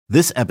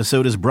This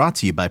episode is brought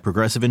to you by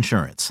Progressive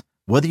Insurance.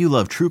 Whether you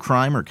love true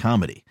crime or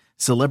comedy,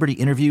 celebrity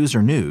interviews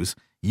or news,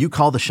 you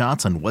call the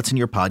shots on what's in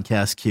your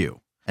podcast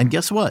queue. And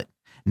guess what?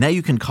 Now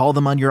you can call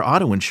them on your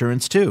auto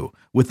insurance too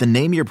with the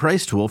Name Your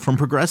Price tool from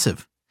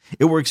Progressive.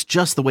 It works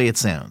just the way it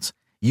sounds.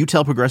 You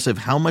tell Progressive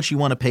how much you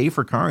want to pay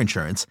for car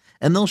insurance,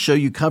 and they'll show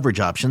you coverage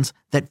options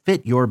that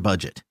fit your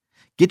budget.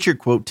 Get your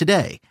quote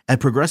today at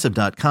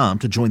Progressive.com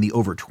to join the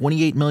over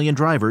 28 million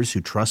drivers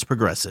who trust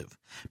Progressive.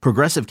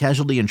 Progressive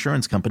Casualty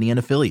Insurance Company and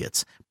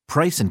Affiliates.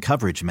 Price and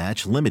coverage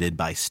match limited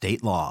by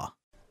state law.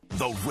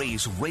 The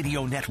Rays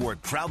Radio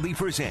Network proudly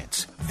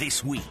presents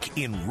This Week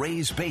in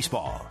Rays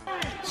Baseball.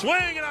 Swing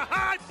and a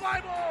high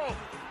fly ball.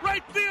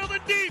 Right field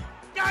and deep.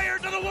 Geyer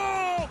to the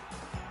wall.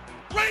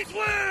 Rays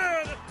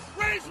win!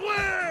 Rays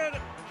win!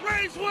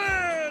 Rays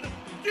win!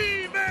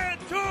 D-Man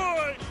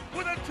Toy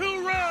with a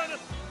two-run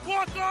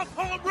walk-off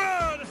home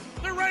run.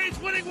 The Rays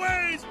winning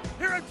ways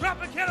here at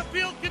Tropicana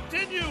Field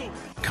continue.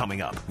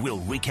 Coming up, we'll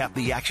recap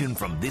the action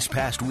from this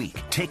past week,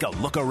 take a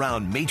look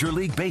around Major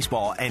League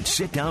Baseball, and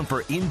sit down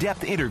for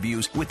in-depth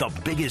interviews with the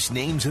biggest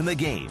names in the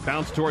game.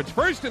 Bounce towards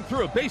first and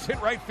through a base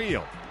hit right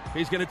field.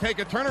 He's going to take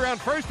a turnaround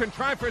first and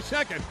try for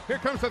second. Here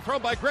comes the throw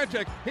by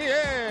Grichuk. He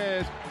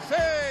is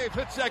safe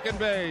at second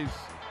base.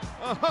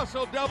 A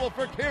hustle double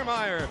for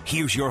Kiermaier.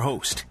 Here's your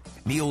host,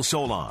 Neil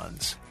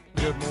Solondz.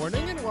 Good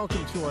morning and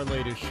welcome to our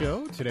latest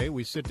show. Today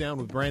we sit down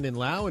with Brandon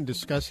Lowe and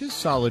discuss his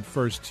solid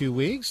first 2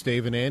 weeks.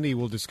 Dave and Andy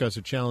will discuss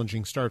a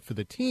challenging start for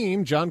the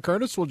team. John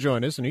Curtis will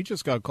join us, and he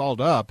just got called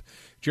up.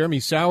 Jeremy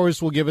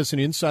Sowers will give us an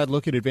inside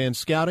look at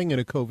advanced scouting in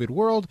a COVID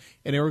world.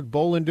 And Eric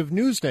Boland of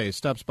Newsday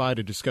stops by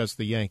to discuss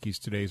the Yankees'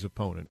 today's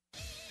opponent.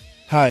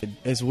 Hi,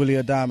 it's Willie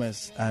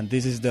Adames, and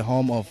this is the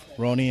home of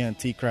Ronnie and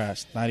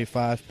T-Crash,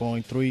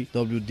 95.3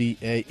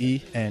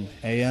 WDAE and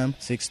AM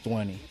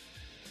 620.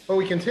 Well,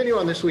 we continue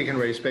on This Week in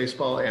Rays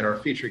Baseball, and our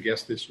featured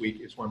guest this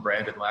week is one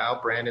Brandon Lowe.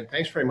 Brandon,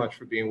 thanks very much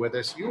for being with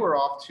us. You are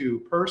off to,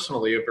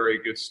 personally, a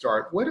very good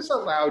start. What has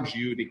allowed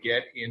you to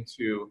get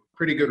into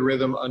pretty good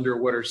rhythm under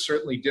what are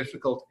certainly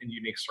difficult and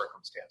unique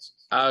circumstances?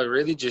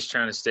 Really just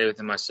trying to stay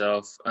within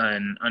myself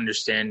and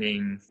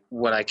understanding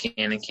what I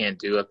can and can't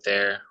do up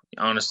there.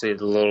 Honestly,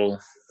 the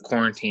little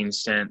quarantine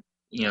stint,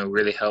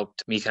 really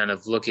helped me kind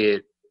of look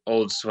at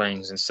old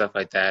swings and stuff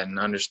like that and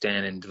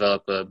understand and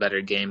develop a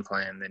better game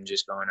plan than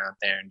just going out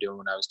there and doing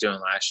what I was doing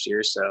last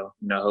year. So,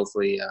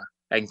 hopefully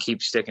I can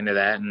keep sticking to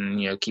that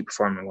and, keep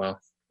performing well.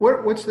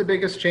 What's the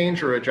biggest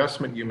change or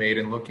adjustment you made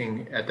in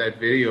looking at that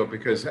video?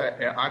 Because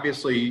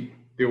obviously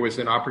there was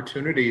an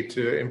opportunity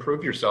to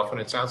improve yourself, and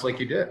it sounds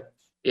like you did.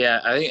 Yeah,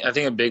 I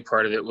think a big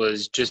part of it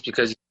was just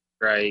because you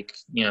strike,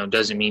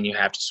 doesn't mean you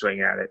have to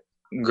swing at it.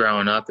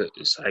 Growing up, it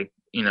was like,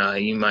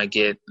 you might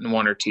get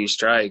one or two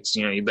strikes,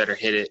 you better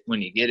hit it when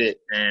you get it.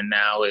 And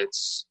now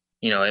it's,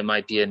 it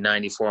might be a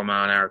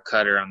 94-mile-an-hour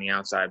cutter on the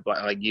outside,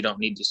 but like you don't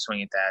need to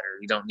swing at that,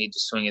 or you don't need to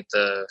swing at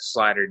the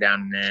slider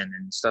down and in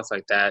and stuff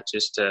like that,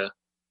 just to,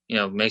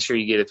 make sure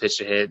you get a pitch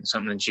to hit,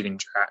 something that you can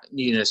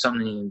drive,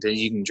 something that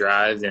you can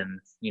drive, and,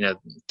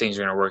 things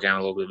are going to work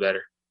out a little bit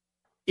better.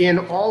 In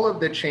all of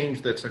the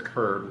change that's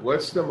occurred,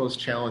 what's the most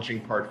challenging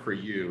part for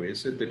you?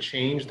 Is it the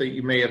change that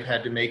you may have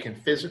had to make in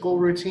physical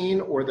routine,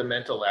 or the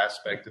mental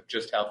aspect of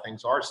just how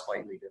things are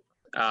slightly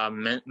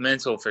different?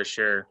 Mental for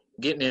sure.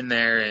 Getting in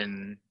there,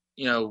 and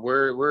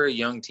we're a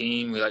young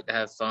team. We like to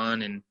have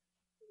fun, and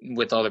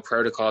with all the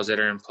protocols that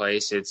are in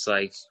place, it's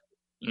like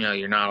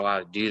you're not allowed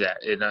to do that.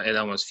 It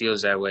almost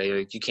feels that way.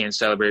 Like you can't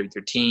celebrate with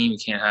your team, you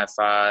can't high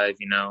five.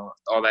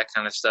 All that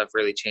kind of stuff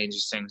really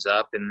changes things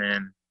up, and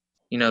then.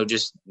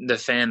 Just the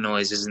fan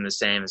noise isn't the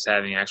same as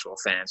having actual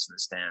fans in the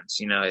stands.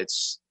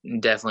 It's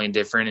definitely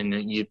different,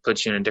 and it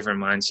puts you in a different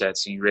mindset.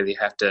 So you really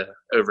have to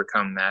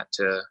overcome that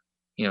to,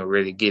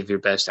 really give your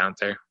best out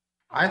there.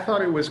 I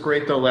thought it was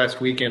great, though,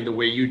 last weekend, the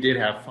way you did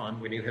have fun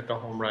when you hit the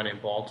home run in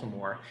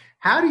Baltimore.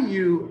 How do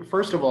you,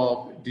 first of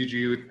all, did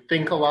you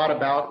think a lot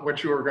about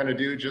what you were going to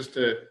do just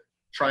to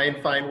try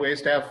and find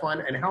ways to have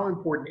fun? And how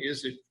important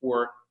is it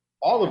for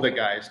all of the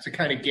guys to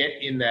kind of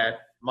get in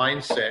that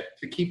mindset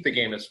to keep the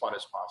game as fun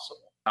as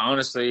possible?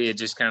 Honestly, it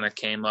just kind of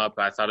came up.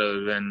 I thought it would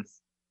have been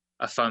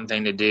a fun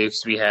thing to do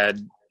because we had,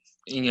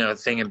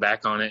 thinking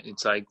back on it,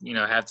 it's like,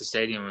 half the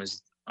stadium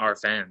was our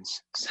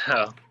fans.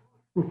 So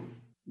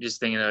just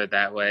thinking of it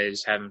that way,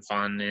 just having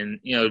fun and,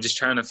 just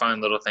trying to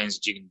find little things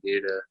that you can do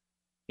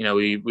to,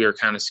 we were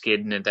kind of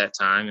skidding at that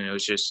time, and it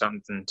was just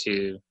something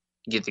to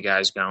get the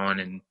guys going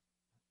and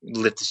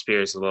lift the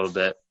spirits a little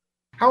bit.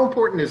 How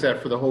important is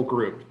that for the whole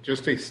group,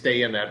 just to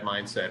stay in that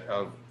mindset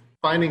of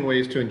finding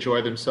ways to enjoy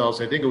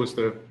themselves? I think it was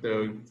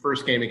the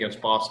first game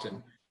against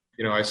Boston.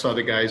 I saw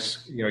the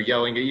guys,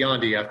 yelling at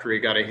Yandy after he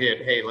got a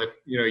hit. Hey,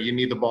 you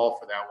need the ball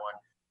for that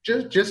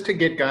one. Just to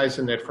get guys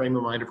in that frame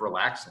of mind of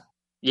relaxing.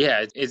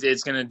 Yeah,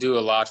 it's going to do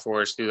a lot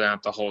for us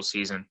throughout the whole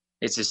season.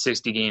 It's a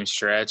 60-game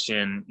stretch,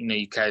 and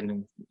you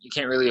can't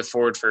really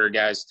afford for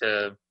guys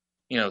to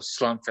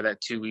slump for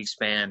that 2-week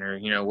span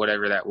or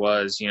whatever that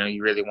was.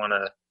 You really want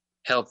to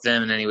help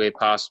them in any way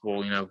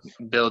possible.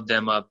 Build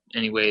them up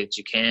any way that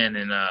you can,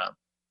 and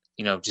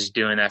just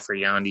doing that for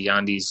Yandy.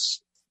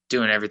 Yandy's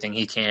doing everything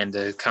he can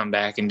to come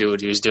back and do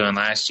what he was doing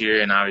last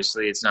year. And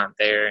obviously it's not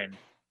there. And,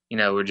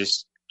 we're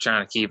just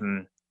trying to keep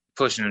him,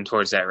 pushing him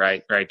towards that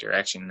right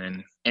direction,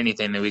 and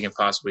anything that we can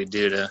possibly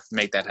do to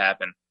make that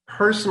happen.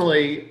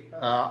 Personally,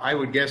 I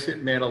would guess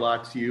it meant a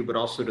lot to you, but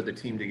also to the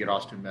team to get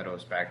Austin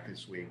Meadows back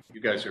this week.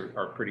 You guys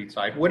are pretty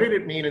tight. What did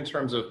it mean in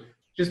terms of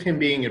just him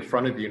being in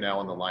front of you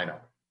now in the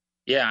lineup?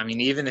 Yeah, I mean,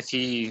 even if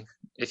he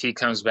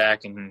comes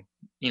back and,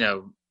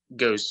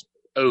 goes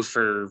 0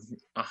 for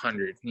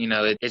 100,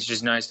 it's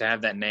just nice to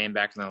have that name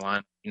back in the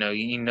line.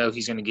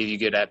 He's going to give you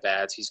good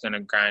at-bats. He's going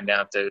to grind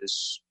out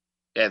those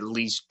at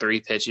least 3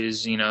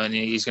 pitches, and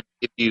he's going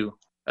to give you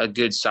a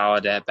good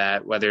solid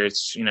at-bat, whether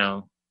it's,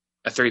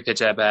 a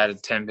 3-pitch at-bat, a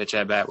 10-pitch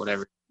at-bat,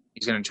 whatever.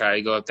 He's going to try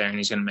to go up there and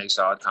he's going to make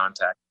solid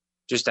contact.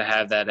 Just to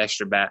have that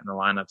extra bat in the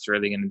lineup is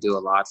really going to do a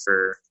lot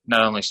for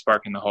not only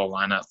sparking the whole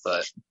lineup,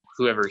 but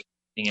whoever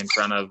he's in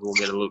front of will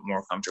get a little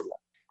more comfortable.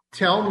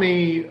 Tell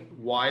me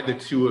why the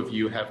two of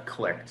you have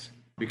clicked,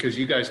 because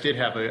you guys did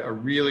have a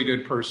really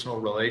good personal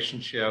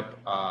relationship,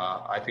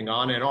 I think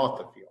on and off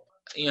the field.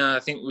 I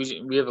think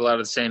we have a lot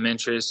of the same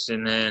interests.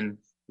 And then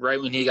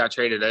right when he got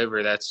traded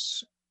over,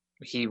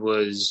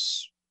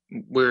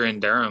 we were in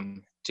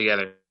Durham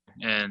together.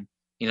 And,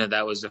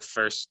 that was the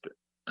first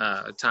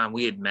time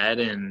we had met,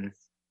 and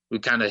we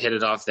kind of hit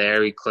it off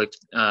there. We clicked,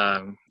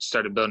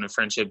 started building a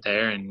friendship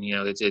there, and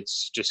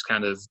it's just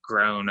kind of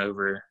grown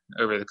over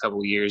the couple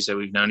of years that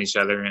we've known each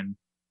other. And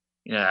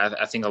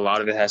I think a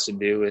lot of it has to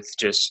do with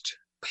just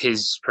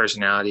his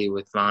personality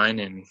with mine,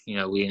 and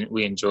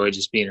we enjoy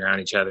just being around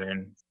each other.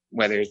 And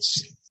whether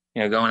it's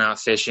going out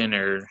fishing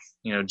or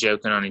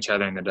joking on each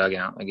other in the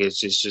dugout, like it's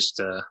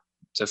just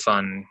he's a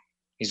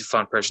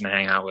fun person to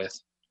hang out with.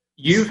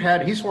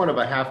 He's one of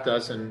a half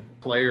dozen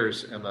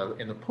players in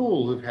the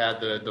pool who've had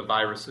the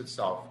virus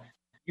itself.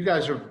 You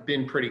guys have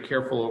been pretty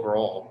careful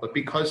overall, but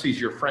because he's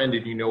your friend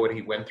and you know what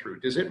he went through,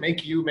 does it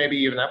make you maybe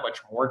even that much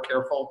more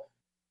careful?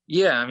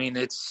 Yeah, I mean,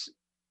 it's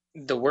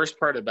the worst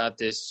part about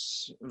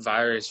this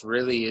virus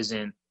really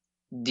isn't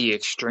the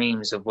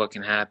extremes of what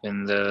can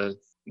happen.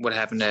 What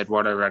happened to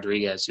Eduardo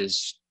Rodriguez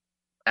is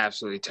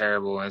absolutely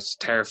terrible. It's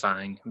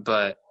terrifying,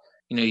 but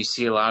you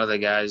see a lot of the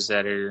guys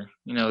that are,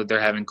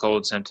 they're having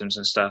cold symptoms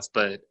and stuff,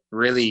 but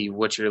really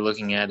what you're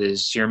looking at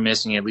is you're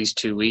missing at least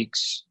 2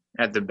 weeks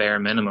at the bare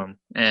minimum.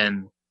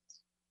 And,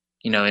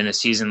 in a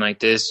season like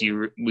this,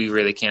 we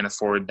really can't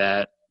afford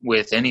that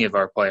with any of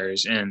our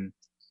players. And,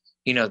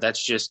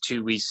 that's just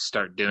 2 weeks to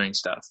start doing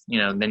stuff.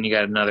 Then you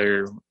got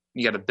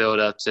to build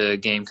up to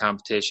game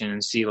competition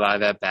and see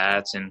live at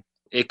bats, and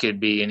it could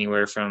be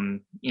anywhere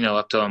from,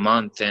 up to a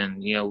month,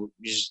 and,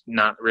 just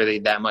not really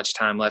that much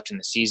time left in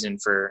the season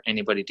for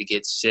anybody to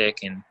get sick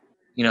and,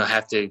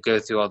 have to go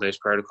through all those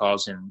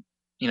protocols. And,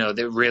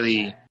 that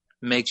really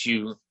makes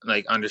you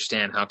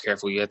understand how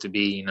careful you have to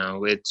be.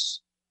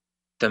 It's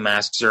the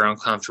masks are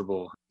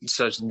uncomfortable.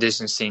 Social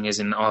distancing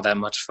isn't all that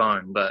much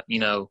fun, but,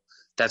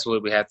 that's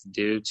what we have to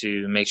do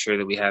to make sure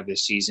that we have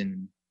this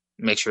season,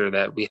 make sure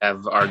that we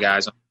have our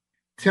guys on.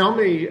 Tell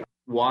me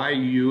why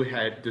you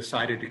had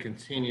decided to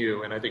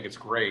continue, and I think it's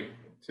great,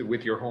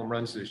 with your home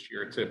runs this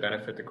year to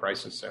benefit the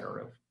crisis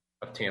center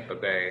of Tampa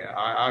Bay.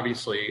 I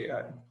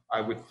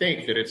would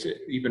think that it's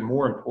even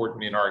more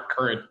important in our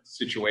current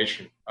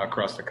situation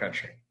across the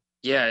country.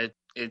 Yeah,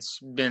 it's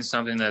been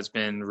something that's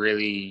been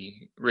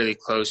really, really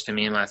close to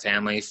me and my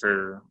family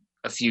for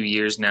a few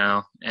years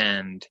now,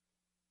 and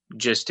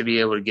just to be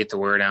able to get the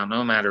word out,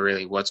 no matter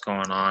really what's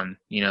going on,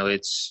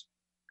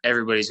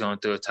 everybody's going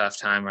through a tough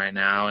time right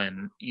now,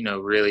 and,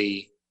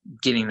 really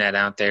getting that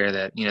out there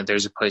that,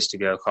 there's a place to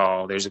go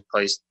call. There's a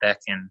place that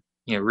can,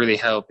 really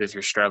help if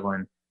you're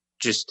struggling,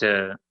 just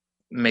to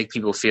make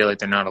people feel like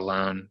they're not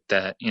alone,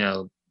 that,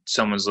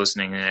 someone's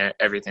listening and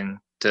everything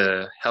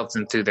to help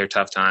them through their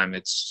tough time.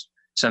 It's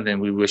something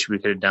we wish we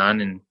could have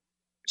done, and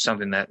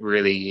something that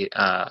really,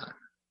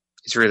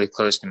 it's really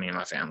close to me and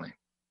my family.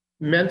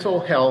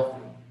 Mental health.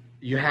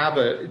 You have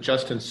a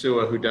Justin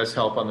Sua who does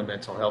help on the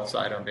mental health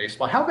side on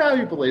baseball. How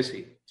valuable is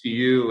he to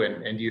you,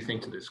 and do you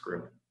think to this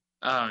group?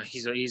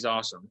 He's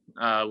awesome.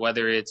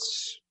 Whether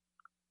it's,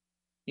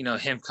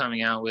 him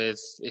coming out with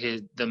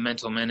the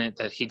mental minute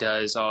that he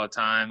does all the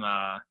time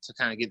to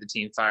kind of get the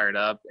team fired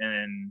up,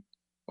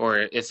 or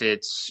if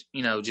it's,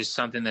 just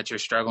something that you're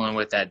struggling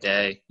with that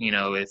day,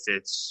 if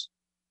it's,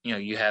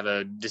 you have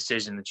a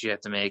decision that you have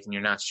to make and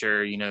you're not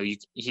sure,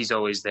 he's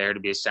always there to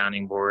be a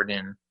sounding board,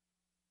 and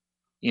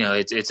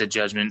it's a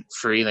judgment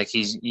free.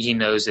 He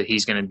knows that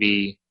he's going to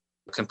be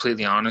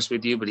completely honest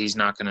with you, but he's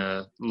not going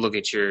to look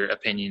at your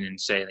opinion and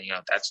say,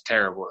 that's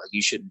terrible.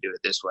 You shouldn't do it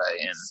this way.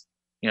 And,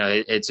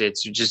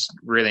 it's just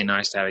really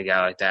nice to have a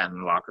guy like that in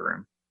the locker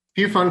room.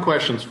 A few fun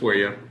questions for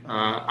you.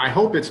 I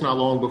hope it's not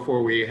long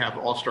before we have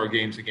all-star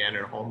games again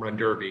and a home run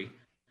derby,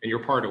 and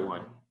you're part of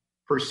one.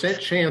 Percent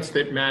chance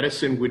that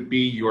Madison would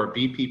be your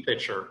BP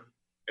pitcher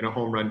in a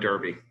home run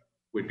derby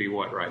would be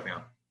what right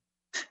now?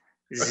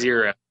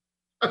 0.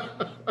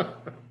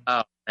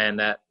 Oh, and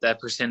that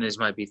percentage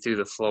might be through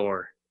the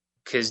floor,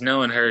 because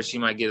knowing her, she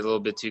might get a little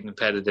bit too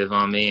competitive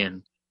on me,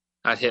 and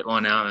I'd hit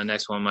one out, and the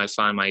next one might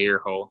find my ear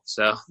hole.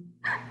 So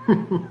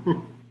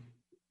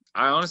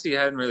I honestly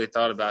hadn't really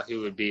thought about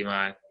who would be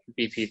my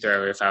BP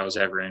thrower if I was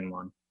ever in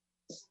one.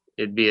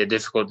 It'd be a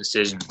difficult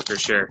decision for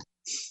sure.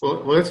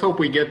 Well, let's hope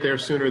we get there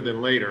sooner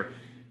than later.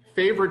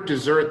 Favorite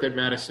dessert that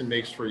Madison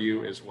makes for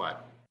you is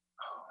what?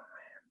 Oh,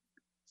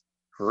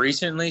 man.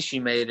 Recently, she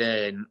made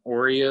an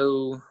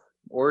Oreo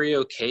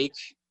cake,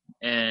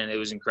 and it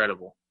was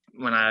incredible.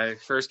 When I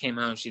first came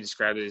home, she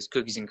described it as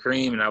cookies and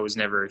cream, and I was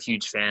never a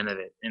huge fan of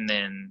it. And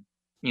then,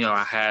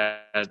 I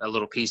had a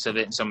little piece of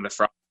it and some of the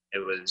frosting.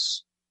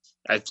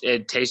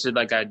 It tasted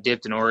like I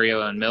dipped an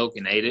Oreo in milk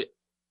and ate it.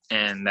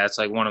 And that's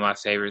like one of my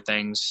favorite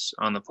things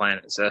on the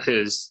planet. So it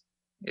was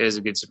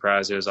a good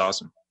surprise. It was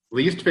awesome.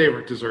 Least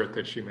favorite dessert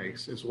that she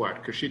makes is what?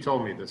 Because she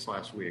told me this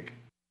last week.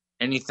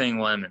 Anything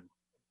lemon.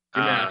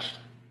 You matched.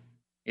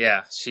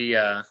 Yeah, she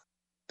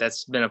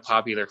that's been a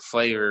popular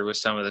flavor with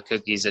some of the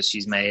cookies that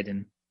she's made,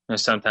 and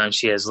sometimes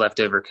she has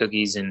leftover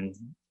cookies, and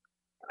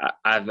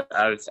I've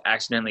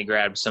accidentally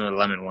grabbed some of the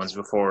lemon ones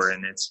before,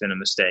 and it's been a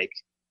mistake.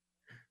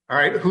 All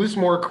right, who's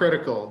more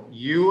critical,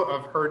 you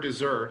of her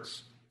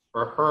desserts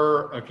or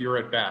her of your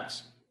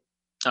at-bats?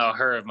 Oh,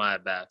 her of my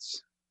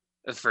at-bats,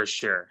 for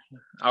sure.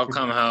 I'll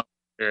come home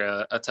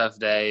after a tough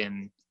day,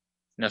 and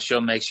she'll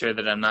make sure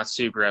that I'm not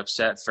super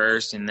upset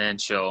first, and then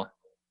she'll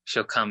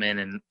come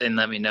in and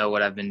let me know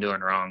what I've been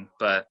doing wrong.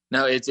 But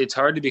no, it's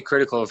hard to be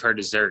critical of her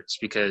desserts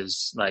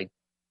because like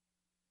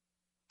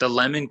the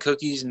lemon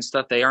cookies and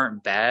stuff, they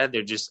aren't bad.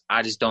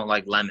 I just don't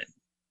like lemon.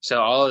 So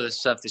all of the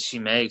stuff that she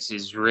makes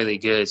is really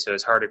good. So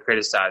it's hard to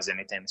criticize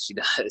anything that she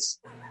does.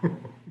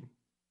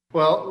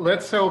 Well,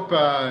 let's hope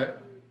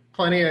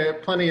plenty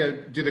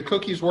of. Do the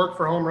cookies work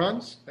for home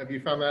runs? Have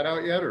you found that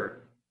out yet,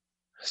 or?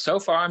 So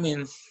far,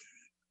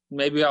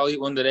 maybe I'll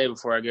eat one today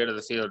before I go to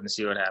the field and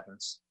see what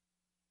happens.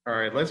 All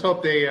right, let's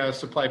hope they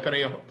supply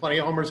plenty of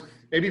homers,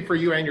 maybe for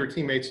you and your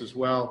teammates as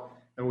well.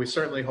 And we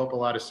certainly hope a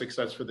lot of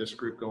success for this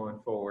group going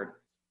forward.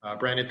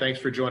 Brandon,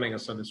 thanks for joining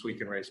us on This Week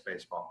in Rays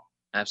Baseball.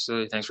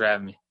 Absolutely. Thanks for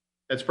having me.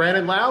 That's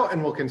Brandon Lau,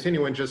 and we'll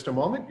continue in just a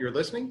moment. You're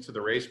listening to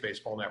the Rays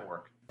Baseball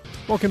Network.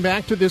 Welcome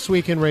back to This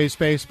Week in Rays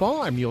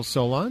Baseball. I'm Neil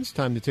Solondz.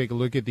 Time to take a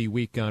look at the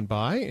week gone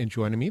by. And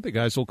joining me, the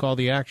guys will call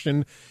the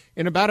action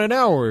in about an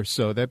hour or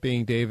so, that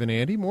being Dave and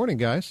Andy. Morning,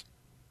 guys.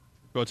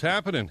 What's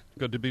happening?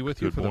 Good to be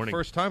with you for the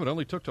first time. It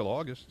only took till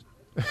August.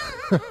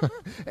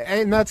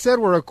 And that said,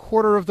 we're a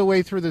quarter of the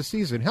way through the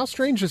season. How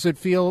strange does it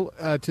feel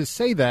to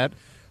say that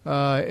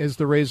as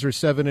the Rays are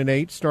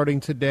 7-8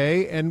 starting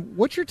today? And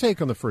what's your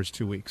take on the first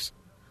 2 weeks?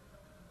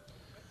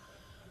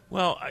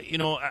 Well,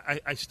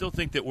 I still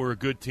think that we're a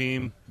good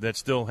team that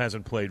still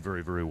hasn't played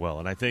very, very well.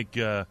 And I think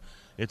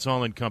it's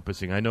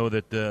all-encompassing. I know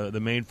that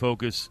the main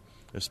focus,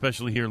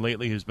 especially here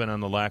lately, has been on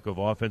the lack of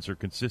offense or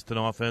consistent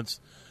offense.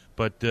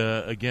 But,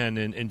 again,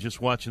 and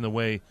just watching the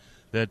way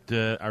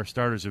that our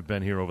starters have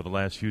been here over the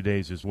last few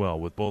days as well,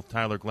 with both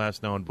Tyler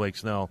Glasnow and Blake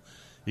Snell,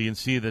 you can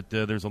see that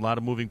there's a lot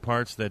of moving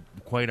parts that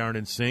quite aren't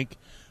in sync.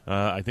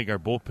 I think our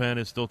bullpen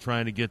is still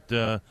trying to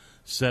get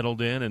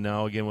settled in, and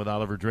now again with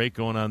Oliver Drake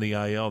going on the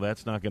IL,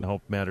 that's not going to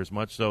help matters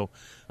much. So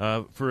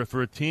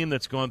for a team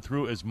that's gone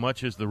through as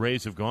much as the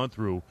Rays have gone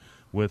through,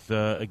 with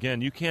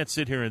again, you can't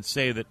sit here and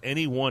say that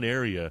any one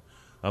area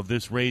of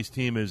this Rays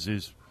team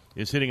is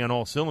hitting on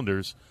all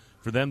cylinders.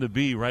 For them to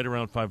be right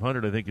around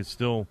 500, I think is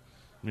still,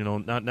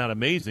 not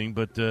amazing,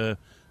 but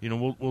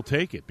we'll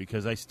take it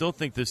because I still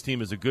think this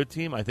team is a good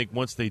team. I think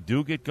once they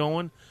do get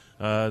going,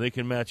 they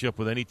can match up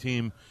with any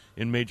team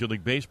in Major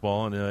League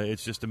Baseball, and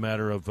it's just a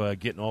matter of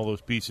getting all those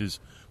pieces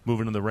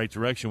moving in the right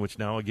direction, which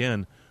now,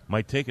 again,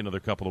 might take another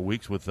couple of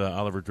weeks with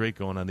Oliver Drake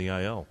going on the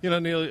IL.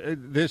 Neil,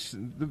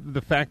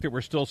 the fact that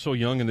we're still so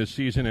young in this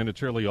season and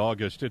it's early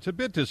August, it's a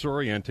bit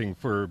disorienting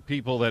for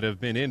people that have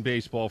been in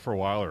baseball for a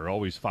while or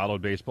always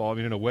followed baseball.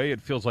 In a way, it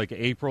feels like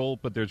April,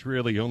 but there's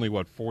really only,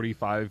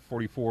 44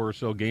 or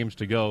so games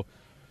to go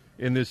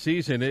in this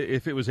season.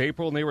 If it was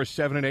April and they were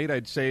 7-8,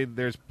 I'd say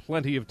there's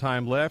plenty of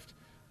time left.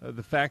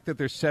 The fact that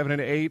there's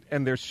 7-8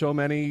 and there's so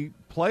many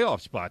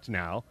playoff spots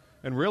now,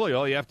 and really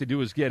all you have to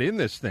do is get in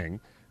this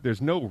thing.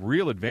 There's no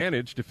real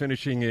advantage to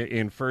finishing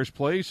in first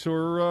place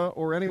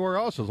or anywhere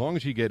else as long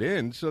as you get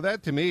in. So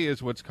that, to me,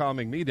 is what's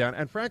calming me down.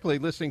 And, frankly,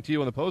 listening to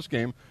you in the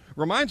postgame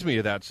reminds me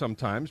of that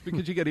sometimes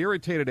because you get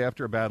irritated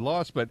after a bad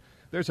loss. But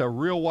there's a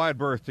real wide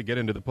berth to get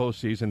into the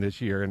postseason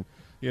this year. And,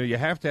 you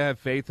have to have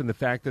faith in the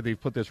fact that they've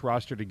put this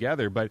roster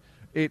together. But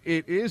it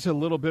is a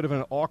little bit of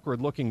an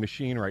awkward-looking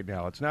machine right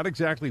now. It's not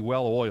exactly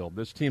well-oiled.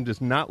 This team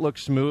does not look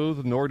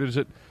smooth, nor does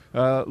it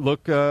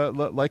look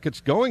like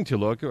it's going to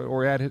look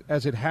or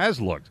as it has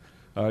looked.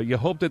 You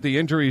hope that the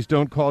injuries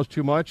don't cause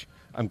too much.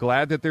 I'm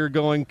glad that they're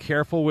going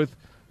careful with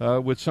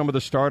some of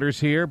the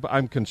starters here, but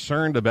I'm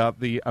concerned about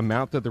the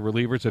amount that the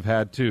relievers have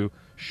had to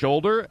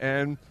shoulder.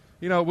 And,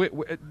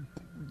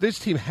 this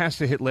team has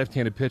to hit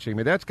left-handed pitching.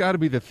 That's got to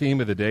be the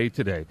theme of the day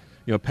today.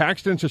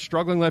 Paxton's a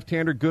struggling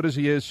left-hander, good as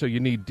he is, so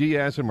you need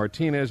Diaz and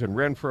Martinez and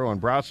Renfroe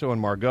and Brasso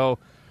and Margot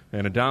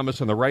and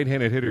Adames and the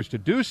right-handed hitters to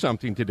do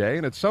something today.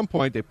 And at some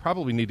point, they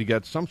probably need to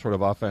get some sort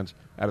of offense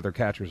out of their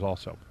catchers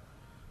also.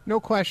 No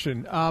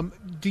question.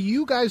 Do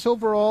you guys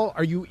overall,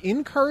 are you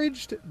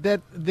encouraged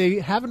that they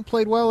haven't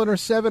played well and are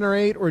 7 or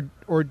 8,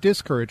 or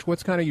discouraged?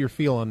 What's kind of your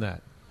feel on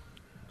that?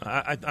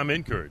 I'm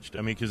encouraged. I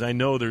mean, because I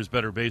know there's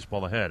better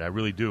baseball ahead. I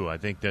really do. I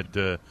think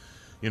that,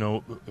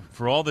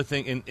 for all the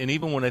thing, and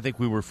even when I think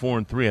we were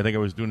 4-3, I think I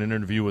was doing an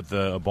interview with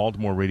a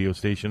Baltimore radio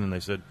station, and I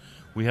said,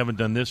 we haven't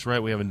done this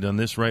right, we haven't done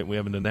this right, we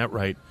haven't done that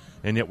right,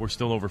 and yet we're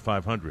still over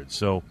 500.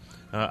 So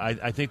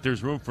I think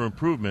there's room for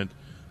improvement.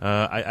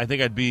 I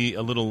think I'd be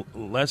a little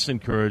less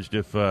encouraged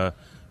if,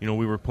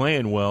 we were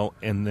playing well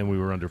and then we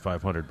were under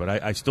 500. But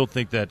I still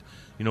think that,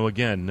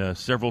 again,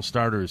 several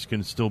starters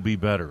can still be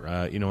better,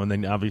 and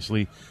then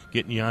obviously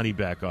getting Yanni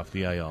back off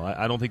the IL.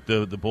 I don't think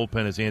the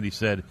bullpen, as Andy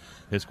said,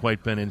 has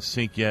quite been in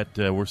sync yet.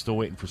 We're still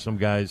waiting for some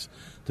guys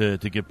to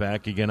get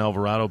back. Again,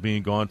 Alvarado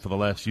being gone for the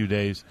last few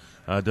days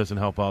doesn't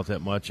help out that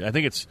much. I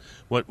think it's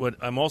what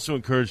I'm also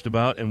encouraged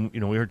about, and,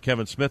 we heard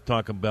Kevin Smith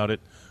talk about it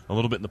a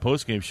little bit in the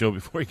postgame show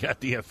before he got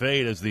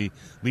DFA'd as the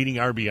leading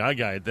RBI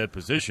guy at that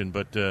position.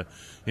 But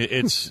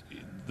it's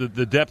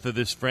the depth of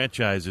this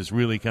franchise is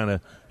really kind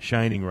of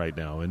shining right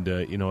now. And,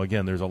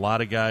 again, there's a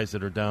lot of guys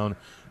that are down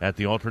at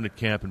the alternate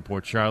camp in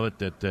Port Charlotte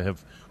that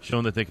have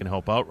shown that they can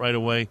help out right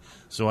away.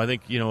 So I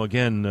think,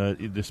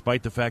 again,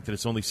 despite the fact that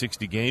it's only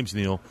 60 games,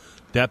 Neil,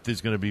 depth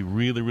is going to be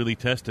really, really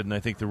tested. And I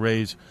think the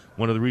Rays,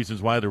 one of the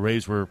reasons why the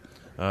Rays were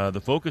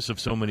the focus of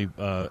so many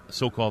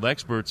so-called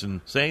experts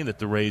in saying that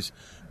the Rays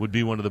would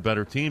be one of the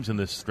better teams in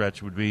this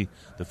stretch would be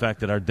the fact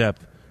that our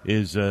depth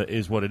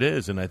is what it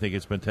is, and I think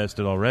it's been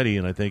tested already,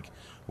 and I think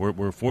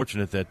we're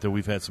fortunate that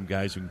we've had some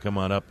guys who can come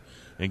on up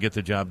and get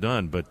the job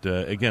done. But,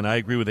 again, I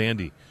agree with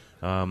Andy.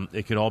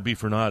 It could all be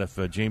for naught if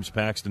James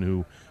Paxton,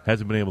 who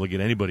hasn't been able to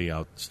get anybody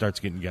out, starts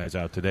getting guys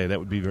out today.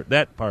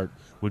 That part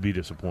would be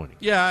disappointing.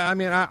 Yeah, I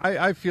mean,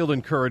 I feel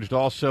encouraged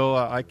also.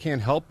 I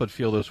can't help but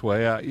feel this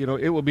way.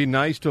 It would be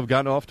nice to have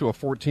gotten off to a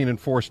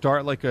 14-4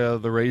 start like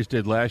the Rays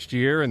did last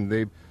year, and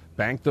they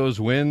banked those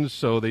wins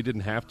so they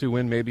didn't have to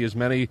win maybe as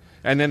many,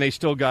 and then they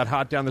still got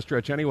hot down the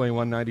stretch anyway and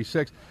won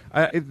 96.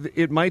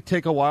 It might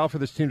take a while for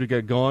this team to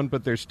get going,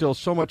 but there's still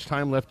so much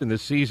time left in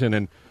this season,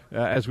 and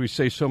as we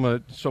say, so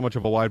much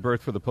of a wide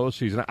berth for the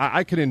postseason.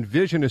 I could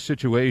envision a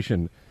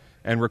situation,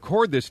 and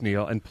record this,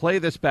 Neil, and play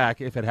this back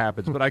if it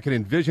happens, but I can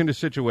envision a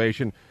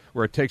situation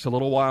where it takes a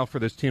little while for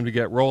this team to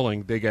get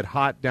rolling. They get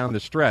hot down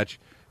the stretch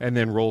and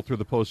then roll through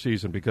the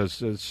postseason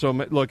because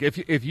look,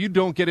 if you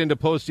don't get into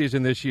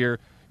postseason this year,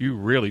 you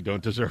really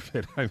don't deserve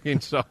it. I mean,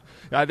 so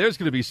there's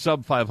going to be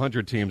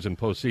sub-500 teams in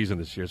postseason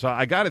this year. So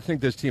I got to think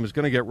this team is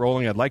going to get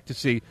rolling. I'd like to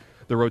see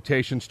the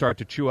rotation start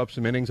to chew up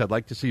some innings. I'd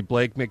like to see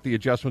Blake make the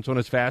adjustments on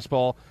his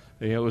fastball.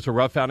 It was a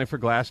rough outing for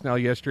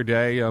Glasnow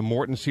yesterday.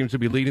 Morton seems to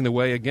be leading the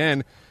way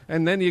again.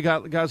 And then you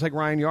got guys like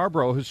Ryan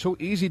Yarbrough, who's so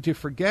easy to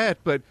forget,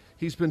 but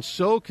he's been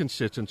so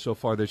consistent so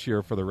far this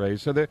year for the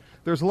Rays. So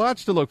there's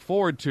lots to look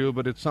forward to,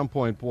 but at some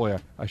point, boy,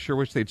 I sure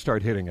wish they'd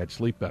start hitting. I'd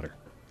sleep better.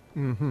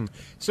 Mm-hmm.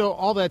 So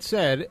all that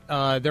said,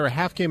 they're a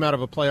half game out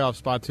of a playoff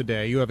spot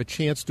today. You have a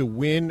chance to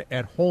win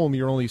at home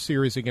your only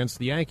series against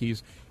the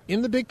Yankees.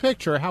 In the big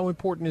picture, how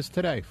important is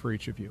today for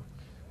each of you?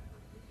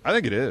 I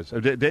think it is.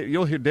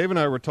 You'll hear Dave and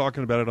I were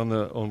talking about it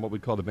on what we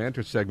call the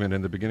banter segment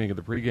in the beginning of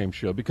the pregame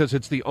show because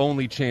it's the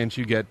only chance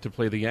you get to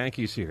play the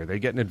Yankees here. They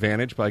get an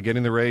advantage by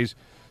getting the Rays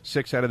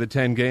 6 out of the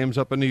 10 games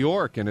up in New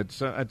York, and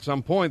it's at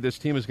some point this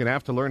team is going to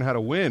have to learn how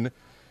to win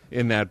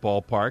in that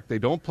ballpark. They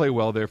don't play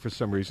well there for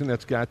some reason.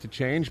 That's got to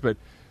change. But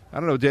I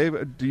don't know,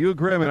 Dave, do you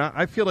agree? I mean,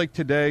 I feel like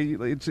today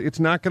it's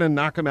not going to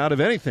knock them out of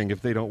anything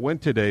if they don't win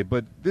today.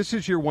 But this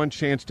is your one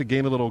chance to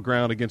gain a little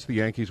ground against the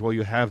Yankees while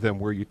you have them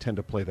where you tend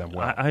to play them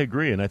well. I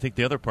agree. And I think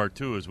the other part,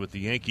 too, is with the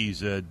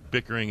Yankees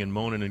bickering and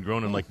moaning and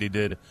groaning like they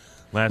did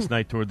last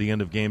night toward the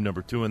end of game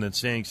number 2 and then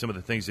saying some of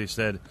the things they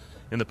said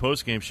in the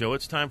postgame show,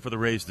 it's time for the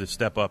Rays to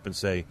step up and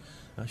say,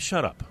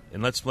 shut up.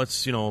 And let's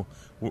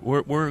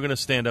we're going to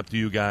stand up to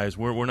you guys.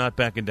 We're not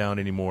backing down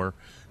anymore.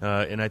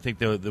 And I think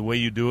the way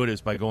you do it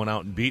is by going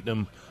out and beating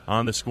them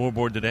on the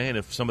scoreboard today. And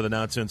if some of the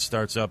nonsense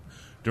starts up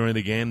during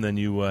the game, then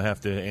you have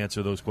to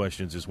answer those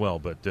questions as well.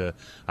 But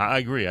I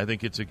agree. I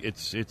think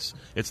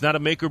it's not a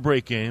make or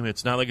break game.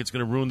 It's not like it's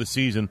going to ruin the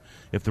season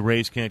if the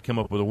Rays can't come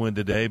up with a win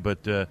today.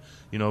 But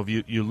if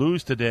you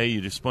lose today,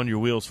 you just spun your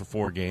wheels for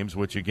 4 games,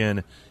 which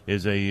again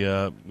is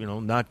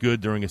not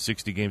good during a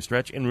 60-game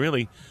stretch. And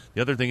really,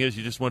 the other thing is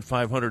you just went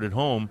 500 at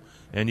home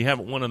and you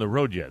haven't won on the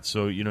road yet.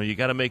 So you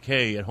got to make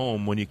hay at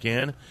home when you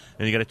can,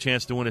 and you got a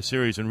chance to win a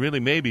series and really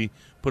maybe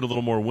put a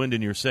little more wind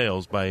in your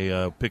sails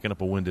by picking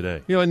up a win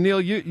today. And Neil,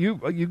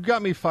 you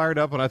got me fired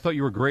up, and I thought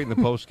you were great in the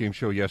postgame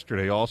show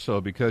yesterday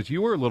also because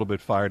you were a little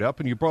bit fired up,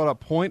 and you brought up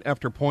point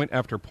after point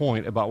after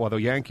point about why the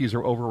Yankees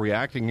are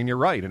overreacting, and you're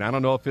right. And I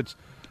don't know if it's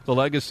the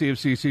legacy of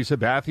CC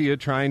Sabathia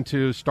trying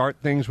to start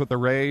things with the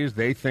Rays.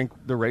 They think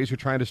the Rays are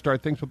trying to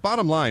start things. But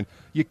bottom line,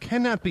 you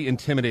cannot be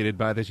intimidated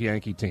by this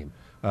Yankee team.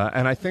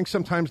 And I think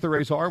sometimes the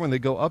Rays are when they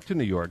go up to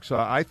New York. So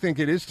I think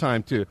it is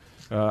time to,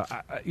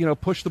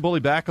 push the bully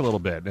back a little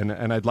bit.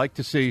 And I'd like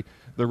to see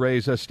the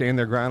Rays stand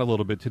their ground a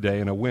little bit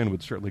today, and a win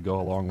would certainly go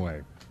a long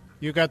way.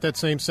 You got that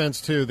same sense,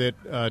 too,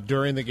 that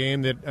during the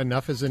game that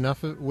enough is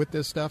enough with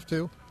this stuff,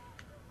 too?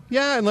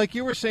 Yeah, and like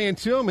you were saying,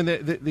 too, I mean,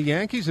 the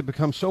Yankees have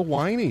become so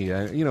whiny.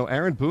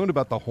 Aaron Boone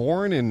about the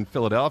horn in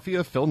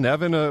Philadelphia, Phil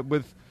Nevin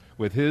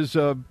with his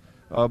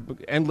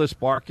endless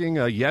barking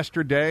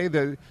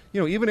yesterday.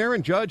 Even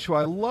Aaron Judge, who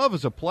I love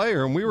as a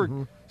player, and we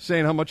were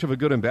saying how much of a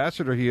good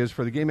ambassador he is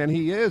for the game, and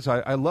he is.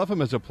 I love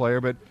him as a player,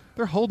 but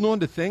they're holding on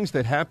to things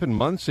that happened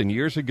months and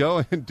years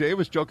ago. And Dave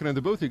was joking in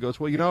the booth. He goes,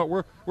 well, you know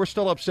what? We're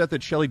still upset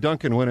that Shelley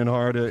Duncan went in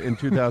hard in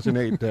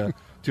 2008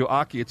 to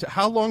Aki. It's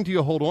how long do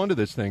you hold on to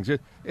these things?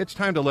 It's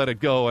time to let it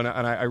go, and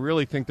I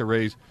really think the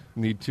Rays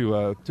need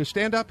to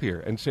stand up here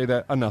and say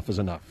that enough is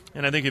enough.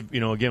 And I think,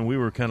 again, we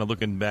were kind of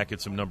looking back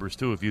at some numbers,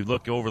 too. If you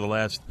look over the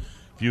last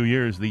few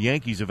years, the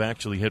Yankees have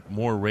actually hit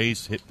more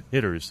Rays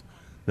hitters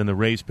than the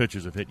Rays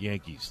pitchers have hit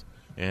Yankees.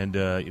 And,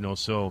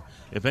 so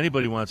if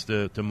anybody wants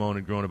to moan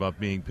and groan about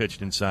being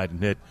pitched inside and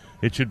hit,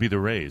 it should be the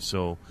Rays.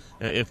 So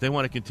if they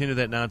want to continue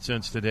that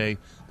nonsense today,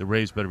 the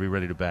Rays better be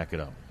ready to back it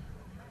up.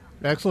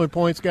 Excellent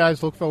points,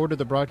 guys. Look forward to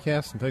the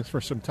broadcast, and thanks for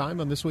some time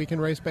on This Week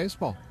in Rays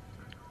Baseball.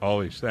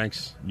 Always.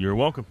 Thanks. You're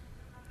welcome.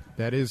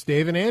 That is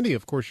Dave and Andy.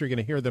 Of course, you're going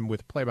to hear them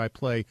with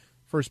play-by-play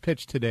first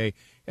pitch today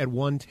at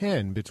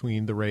 1:10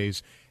 between the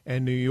Rays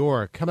and New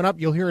York. Coming up,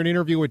 you'll hear an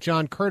interview with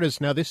John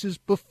Curtis. Now, this is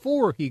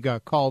before he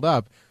got called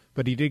up,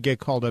 but he did get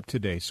called up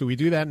today. So we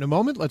do that in a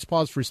moment. Let's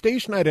pause for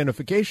station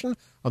identification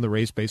on the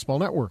Rays Baseball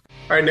Network.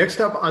 All right, next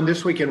up on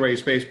This Week in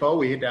Rays Baseball,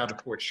 we head down to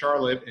Port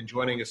Charlotte, and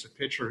joining us a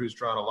pitcher who's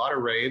drawn a lot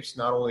of raves,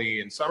 not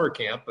only in summer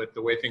camp, but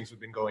the way things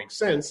have been going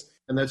since,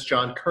 and that's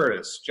John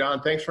Curtis.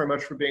 John, thanks very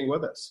much for being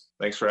with us.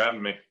 Thanks for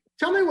having me.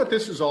 Tell me what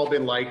this has all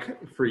been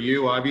like for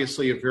you.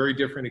 Obviously, a very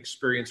different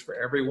experience for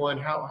everyone.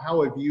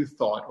 How have you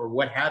thought, or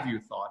what have you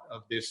thought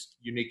of this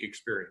unique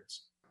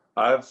experience?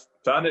 I've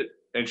found it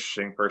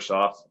interesting, first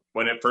off.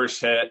 When it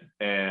first hit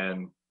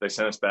and they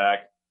sent us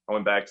back, I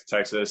went back to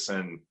Texas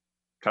and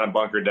kind of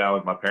bunkered down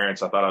with my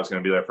parents. I thought I was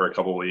going to be there for a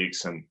couple of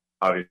weeks, and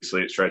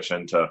obviously it stretched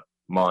into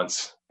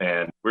months.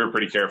 And we were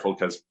pretty careful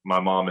because my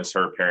mom is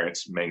her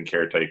parents' main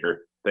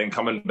caretaker. Then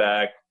coming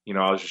back,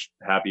 I was just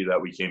happy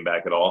that we came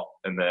back at all.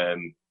 And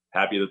then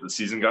happy that the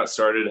season got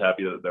started,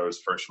 happy that there was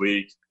first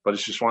week. But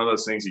it's just one of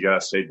those things you got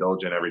to stay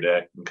diligent every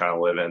day and kind of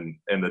live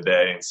in the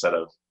day instead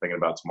of thinking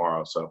about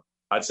tomorrow. So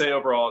I'd say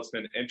overall it's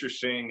been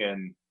interesting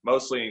and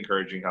mostly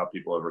encouraging how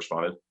people have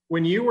responded.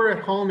 When you were at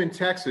home in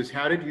Texas,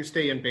 how did you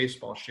stay in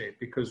baseball shape?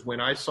 Because when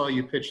I saw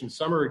you pitch in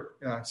summer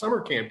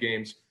camp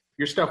games,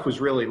 your stuff was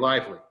really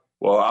lively.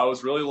 Well, I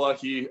was really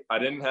lucky. I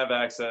didn't have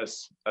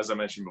access, as I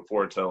mentioned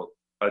before, to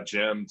a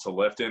gym to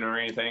lift in or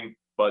anything,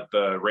 but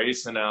the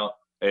Rays sent out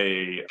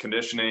a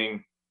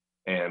conditioning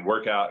and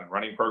workout and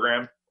running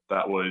program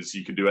that was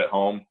you could do at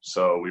home.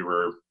 So we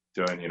were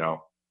doing,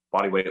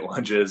 body weight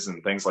lunges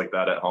and things like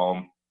that at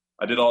home.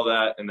 I did all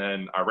that, and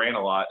then I ran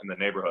a lot in the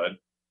neighborhood.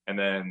 And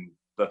then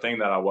the thing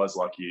that I was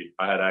lucky,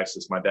 I had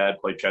access. My dad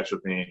played catch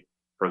with me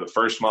for the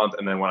first month,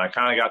 and then when I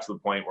kind of got to the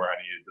point where I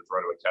needed to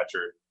throw to a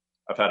catcher,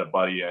 I've had a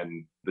buddy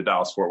in the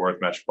Dallas-Fort Worth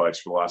Metroplex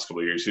for the last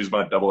couple of years. He's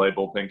my AA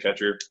bullpen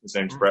catcher. His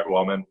name's Brett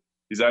Wellman.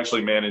 He's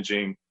actually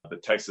managing the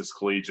Texas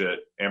Collegiate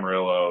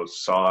Amarillo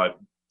Sod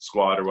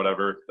squad or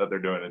whatever that they're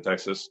doing in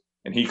Texas.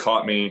 And he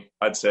caught me,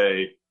 I'd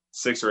say,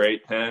 6 or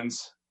 8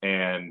 pins,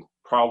 and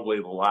probably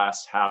the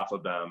last half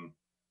of them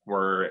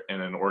were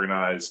in an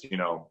organized,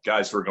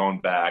 guys who were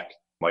going back.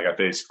 Like I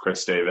faced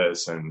Chris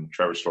Davis and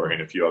Trevor Story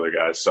and a few other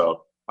guys.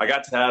 So I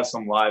got to have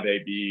some live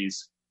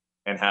ABs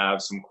and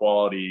have some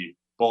quality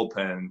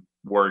bullpen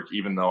work,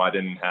 even though I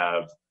didn't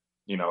have,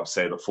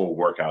 say the full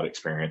workout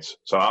experience.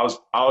 So I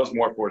was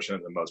more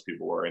fortunate than most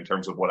people were in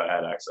terms of what I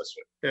had access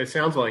to. It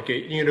sounds like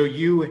it.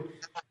 You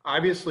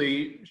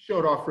obviously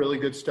showed off really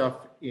good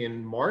stuff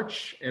in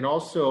March and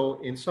also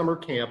in summer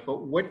camp,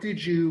 but what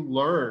did you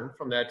learn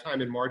from that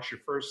time in March,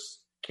 your first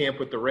camp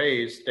with the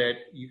Rays, that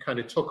you kind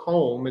of took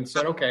home and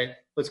said, okay,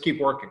 let's keep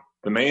working?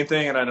 The main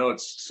thing, and I know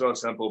it's so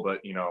simple,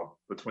 but,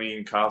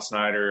 between Kyle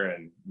Snyder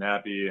and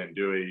Nappy and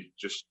Dewey,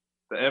 just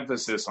the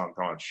emphasis on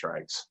throwing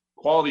strikes.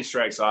 Quality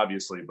strikes,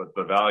 obviously, but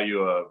the value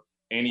of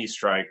any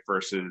strike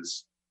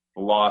versus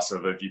the loss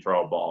of if you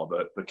throw a ball,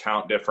 the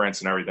count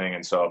difference and everything.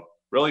 And so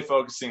really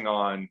focusing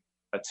on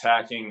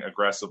attacking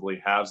aggressively,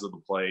 halves of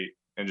the plate,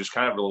 and just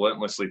kind of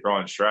relentlessly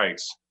throwing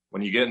strikes.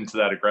 When you get into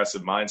that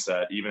aggressive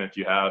mindset, even if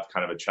you have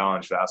kind of a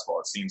challenge fastball,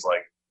 it seems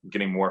like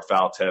getting more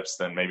foul tips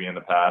than maybe in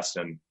the past.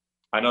 And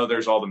I know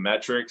there's all the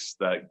metrics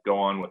that go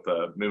on with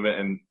the movement,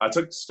 and I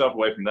took stuff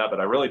away from that, but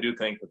I really do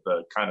think that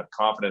the kind of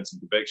confidence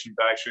and conviction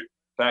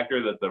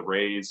factor that the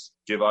Rays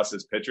give us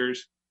as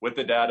pitchers with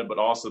the data, but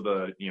also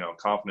the,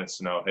 confidence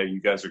to know, hey, you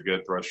guys are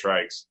good, throw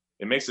strikes.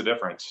 It makes a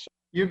difference.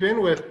 You've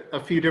been with a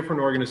few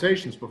different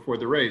organizations before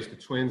the Rays, the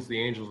Twins, the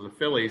Angels, the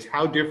Phillies.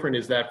 How different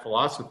is that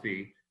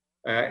philosophy?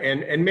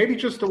 And maybe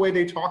just the way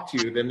they talk to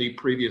you than the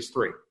previous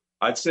 3?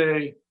 I'd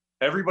say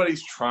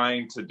everybody's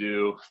trying to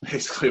do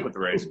basically what the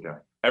Rays are doing.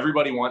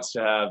 Everybody wants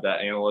to have that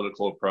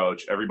analytical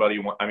approach.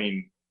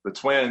 The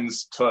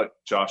Twins took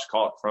Josh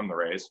Kalk from the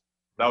Rays.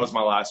 That was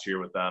my last year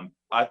with them.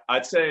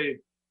 I'd say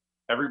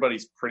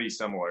everybody's pretty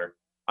similar.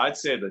 I'd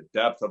say the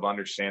depth of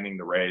understanding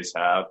the Rays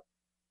have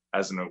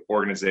as an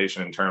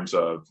organization in terms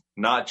of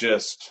not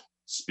just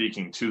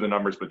speaking to the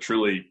numbers, but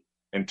truly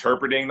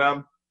interpreting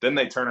them. Then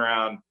they turn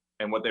around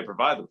and what they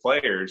provide the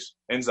players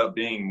ends up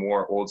being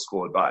more old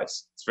school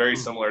advice. It's very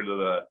similar to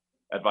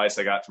the advice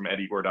I got from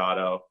Eddie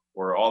Guardado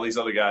or all these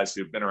other guys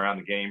who've been around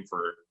the game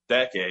for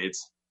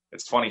decades.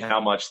 It's funny how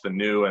much the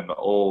new and the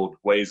old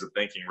ways of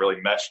thinking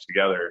really mesh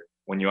together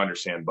when you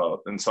understand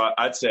both. And so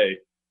I'd say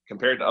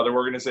compared to other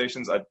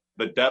organizations,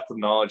 the depth of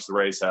knowledge the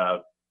Rays have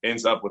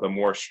ends up with a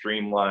more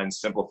streamlined,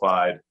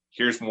 simplified,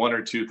 here's one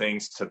or two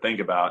things to think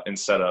about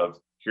instead of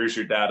here's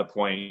your data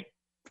point,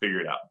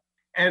 figure it out.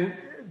 And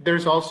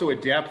there's also a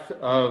depth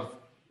of,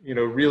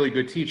 really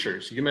good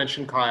teachers. You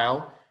mentioned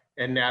Kyle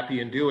and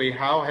Nappy and Dewey.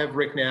 How have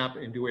Rick Knapp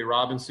and Dewey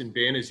Robinson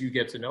been as you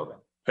get to know them?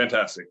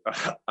 Fantastic.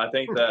 I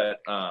think that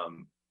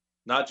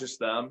not just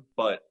them,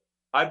 but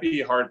I'd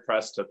be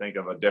hard-pressed to think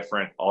of a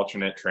different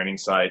alternate training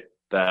site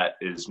that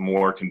is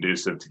more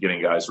conducive to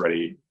getting guys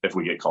ready if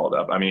we get called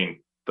up. I mean,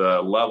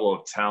 the level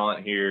of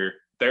talent here,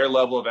 their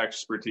level of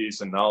expertise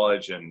and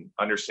knowledge and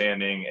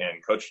understanding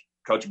and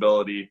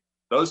coachability,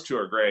 those two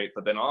are great.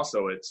 But then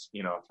also it's,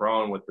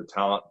 thrown with the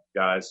talent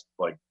guys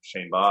like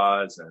Shane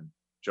Boz and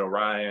Joe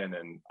Ryan,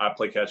 and I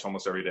play catch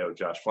almost every day with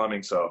Josh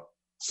Fleming. So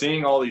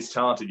seeing all these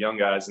talented young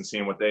guys and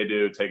seeing what they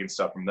do, taking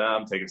stuff from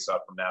them, taking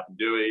stuff from Knapp and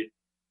Dewey,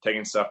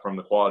 taking stuff from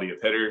the quality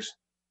of hitters.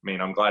 I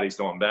mean, I'm glad he's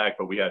going back,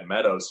 but we had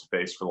Meadows to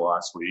face for the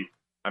last week.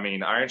 I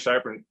mean, iron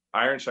sharpens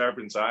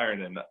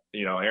iron, and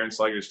Aaron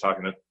Slegers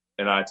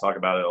and I talk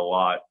about it a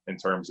lot in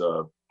terms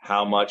of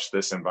how much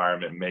this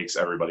environment makes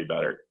everybody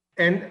better.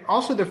 And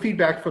also the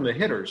feedback from the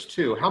hitters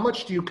too. How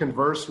much do you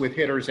converse with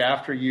hitters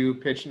after you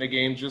pitch in a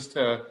game just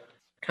to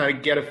kind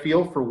of get a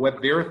feel for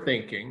what they're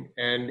thinking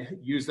and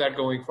use that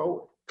going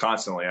forward?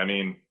 Constantly. I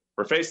mean,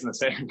 we're facing the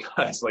same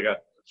guys. Like I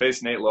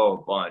faced Nate Lowe a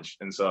bunch,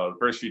 and so the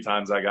first few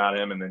times I got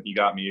him, and then he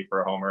got me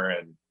for a homer.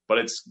 But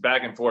it's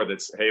back and forth.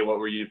 It's, hey, what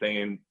were you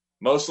thinking?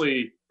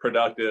 Mostly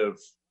productive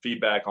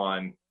feedback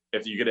on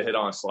if you get a hit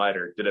on a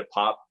slider, did it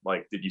pop?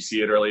 Like, did you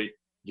see it early?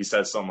 He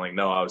says something like,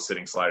 no, I was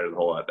sitting slider the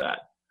whole at bat.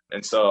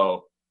 And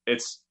so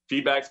it's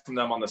feedback from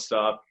them on the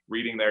stuff,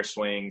 reading their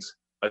swings,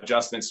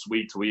 adjustments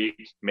week to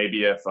week.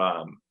 Maybe if,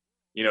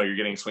 you're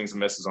getting swings and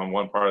misses on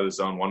one part of the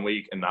zone one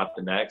week and not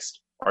the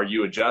next, are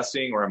you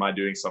adjusting or am I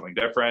doing something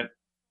different?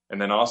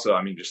 And then also,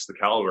 just the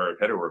caliber of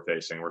hitter we're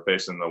facing. We're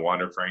facing the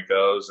Wander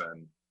Francos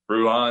and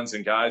Bruhans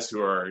and guys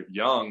who are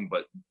young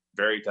but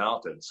very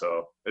talented.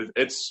 So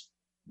it's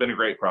been a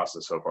great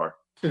process so far.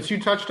 Since you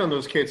touched on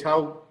those kids,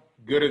 how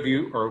good have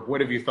you, or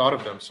what have you thought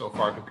of them so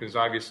far? Because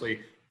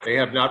obviously they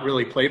have not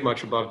really played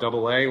much above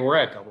AA or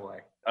at AA.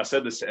 I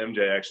said this to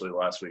MJ actually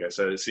last week. I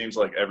said it seems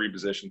like every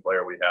position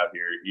player we have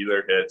here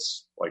either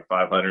hits like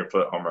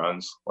 500-foot home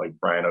runs like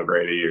Brian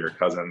O'Grady or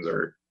Cousins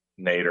or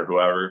Nate or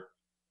whoever,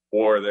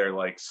 or they're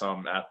like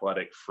some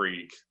athletic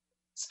freak,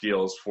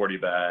 steals 40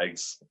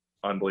 bags,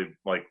 unbelievable.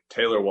 Like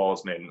Taylor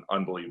Walls made an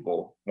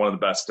unbelievable, one of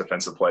the best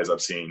defensive plays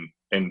I've seen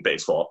in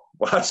baseball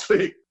last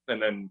week.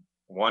 And then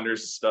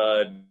Wander's a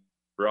stud,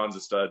 Braun's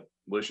a stud,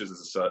 Lucius is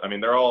a stud.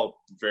 They're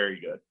all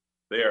very good.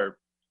 The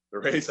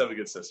Rays have a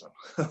good system.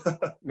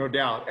 No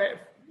doubt.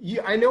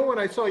 I know when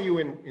I saw you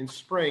in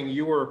spring,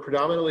 you were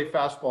predominantly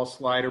fastball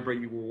slider, but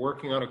you were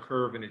working on a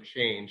curve and it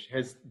changed.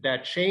 Has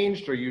that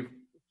changed? Are you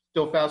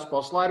still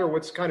fastball slider?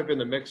 What's kind of been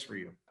the mix for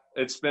you?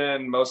 It's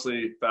been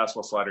mostly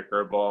fastball slider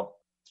curveball.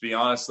 To be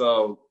honest,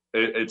 though,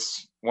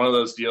 it's one of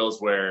those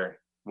deals where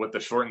with the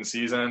shortened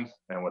season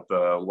and with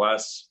the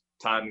less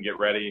time to get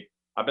ready,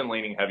 I've been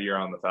leaning heavier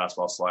on the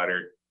fastball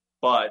slider.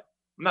 But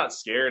I'm not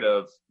scared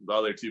of the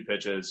other two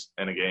pitches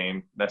in a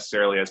game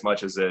necessarily as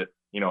much as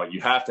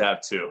you have to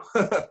have two.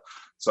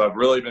 So I've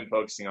really been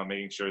focusing on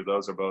making sure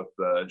those are both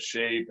the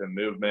shape and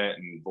movement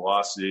and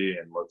velocity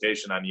and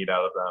location I need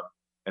out of them.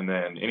 And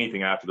then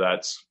anything after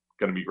that's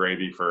going to be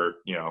gravy for,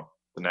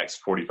 the next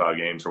 45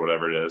 games or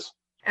whatever it is.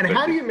 And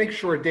how do you make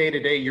sure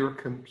day-to-day you're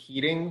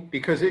competing?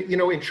 Because, in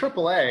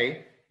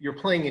AAA, you're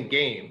playing in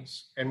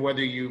games. And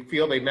whether you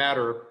feel they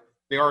matter,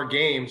 there are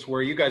games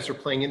where you guys are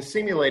playing in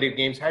simulated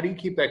games. How do you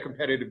keep that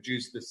competitive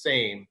juice the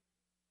same,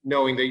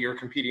 knowing that you're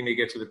competing to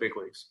get to the big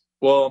leagues?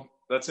 Well,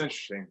 that's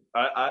interesting.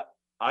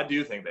 I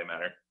do think they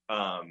matter.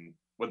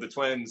 With the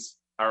Twins,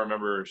 I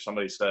remember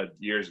somebody said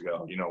years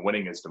ago,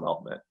 winning is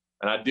development.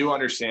 And I do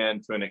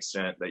understand to an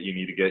extent that you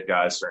need to get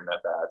guys certain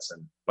at-bats.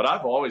 But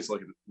I've always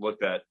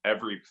looked at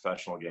every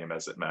professional game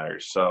as it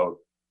matters. So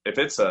if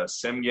it's a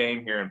sim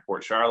game here in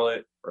Port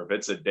Charlotte, or if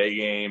it's a day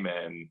game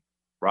in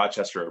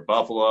Rochester or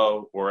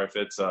Buffalo, or if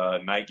it's a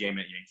night game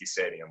at Yankee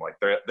Stadium,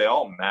 they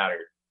all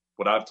matter.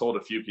 What I've told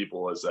a few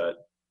people is that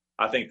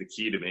I think the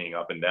key to being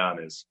up and down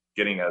is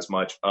getting as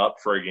much up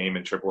for a game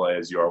in AAA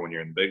as you are when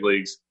you're in the big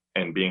leagues,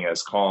 and being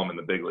as calm in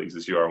the big leagues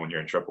as you are when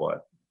you're in AAA.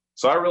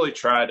 So I really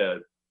try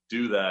to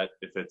do that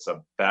if it's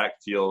a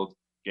backfield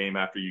game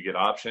after you get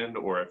optioned,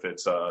 or if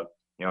it's a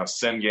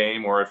sim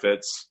game, or if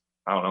it's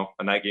a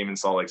night game in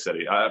Salt Lake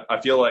City. I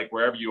feel like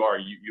wherever you are,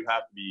 you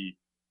have to be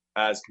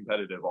as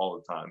competitive all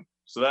the time.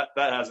 So that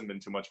hasn't been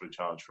too much of a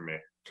challenge for me.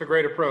 It's a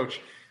great approach.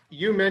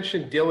 You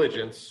mentioned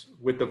diligence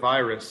with the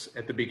virus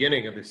at the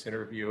beginning of this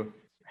interview.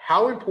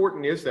 How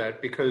important is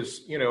that?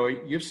 Because,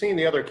 you've seen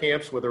the other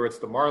camps, whether it's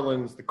the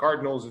Marlins, the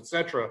Cardinals, et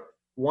cetera.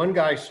 One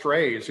guy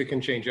strays, it can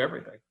change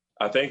everything.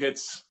 I think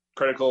it's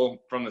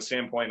critical from the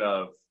standpoint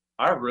of,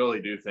 I really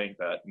do think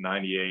that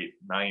 98,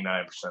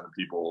 99% of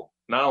people,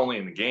 not only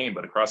in the game,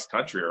 but across the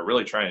country, are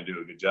really trying to do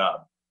a good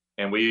job.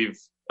 And we've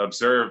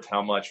observed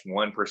how much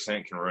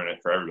 1% can ruin it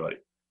for everybody.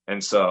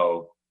 And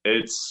so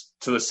it's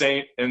in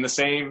the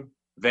same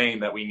vein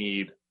that we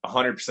need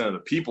 100% of the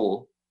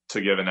people to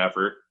give an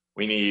effort.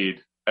 We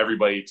need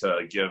everybody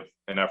to give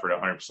an effort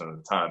 100% of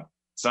the time.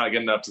 It's not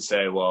good enough to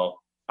say, well,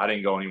 I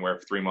didn't go anywhere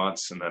for 3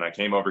 months and then I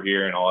came over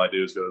here and all I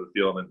do is go to the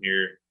field and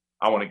here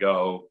I want to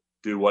go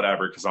do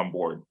whatever because I'm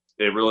bored.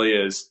 It really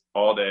is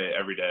all day,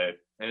 every day.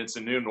 And it's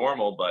a new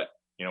normal, but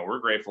we're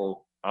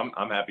grateful. I'm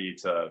happy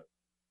to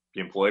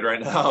be employed right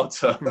now,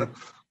 to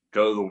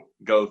go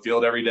to the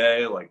field every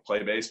day, like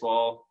play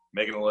baseball,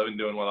 making a living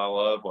doing what I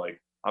love. Like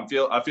I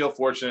feel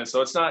fortunate.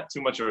 So it's not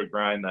too much of a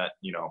grind that,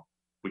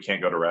 we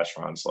can't go to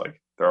restaurants.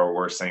 Like there are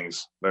worse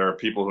things. There are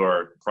people who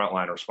are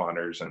frontline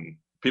responders and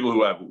people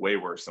who have way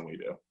worse than we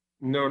do.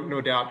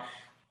 No doubt.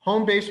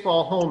 Home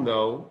baseball,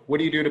 though. What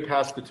do you do to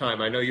pass the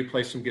time? I know you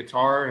play some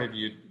guitar. Have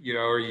you,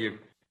 are you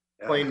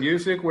playing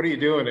music? What are you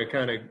doing to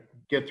kind of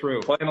get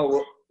through? Playing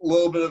a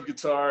little bit of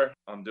guitar.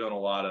 I'm doing a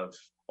lot of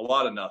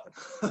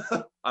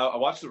nothing. I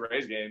watch the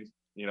Rays games,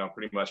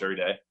 pretty much every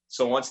day.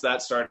 So once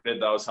that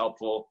started, that was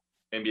helpful.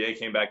 NBA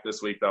came back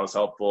this week. That was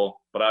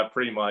helpful. But I've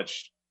pretty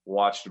much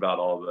watched about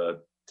all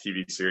the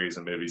TV series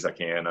and movies I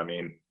can.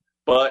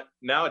 But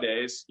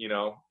nowadays,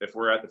 if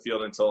we're at the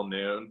field until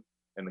noon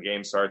and the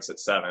game starts at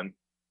 7,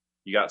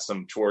 you got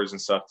some chores and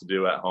stuff to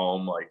do at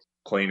home, like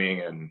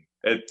cleaning, and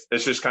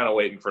it's just kind of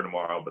waiting for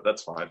tomorrow, but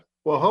that's fine.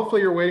 Well,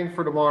 hopefully you're waiting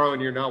for tomorrow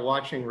and you're not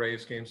watching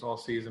Rays games all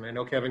season. I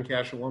know Kevin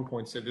Cash at one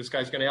point said this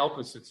guy's going to help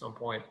us at some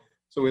point.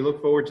 So we look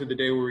forward to the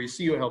day where we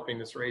see you helping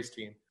this Rays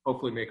team,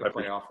 hopefully make a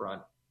playoff run.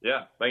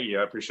 Yeah, thank you.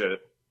 I appreciate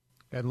it.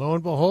 And lo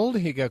and behold,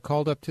 he got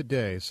called up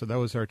today. So that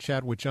was our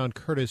chat with John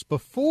Curtis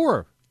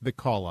before the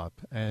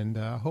call-up. And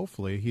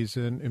hopefully he's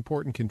an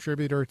important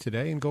contributor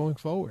today and going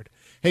forward.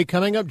 Hey,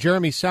 coming up,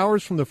 Jeremy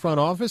Sowers from the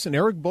front office and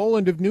Eric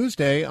Boland of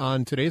Newsday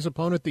on today's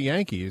opponent, the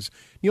Yankees.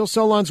 Neil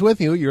Solondz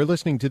with you. You're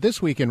listening to This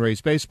Week in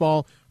Rays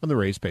Baseball on the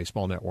Rays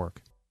Baseball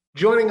Network.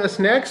 Joining us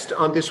next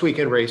on This Week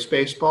in Rays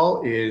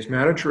Baseball is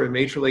manager of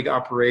Major League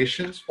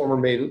Operations, former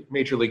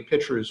Major League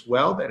pitcher as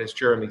well. That is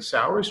Jeremy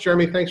Sowers.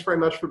 Jeremy, thanks very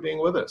much for being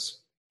with us.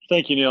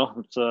 Thank you, Neil.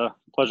 It's a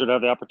pleasure to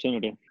have the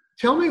opportunity.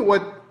 Tell me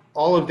what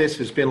all of this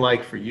has been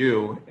like for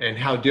you and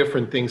how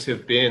different things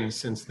have been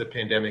since the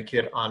pandemic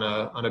hit on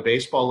a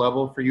baseball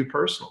level for you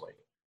personally.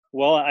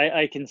 Well,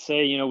 I can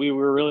say, we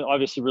were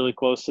really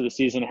close to the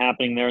season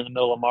happening there in the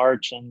middle of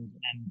March, and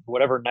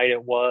whatever night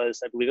it was,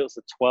 I believe it was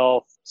the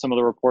 12th, some of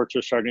the reports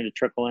are starting to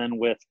trickle in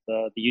with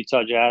the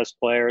Utah Jazz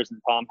players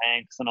and Tom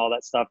Hanks and all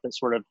that stuff that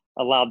sort of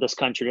allowed this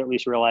country to at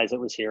least realize it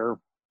was here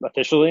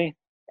officially.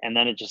 And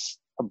then it just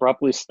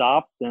abruptly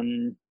stopped,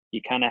 and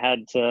you kind of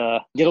had to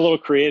get a little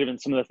creative in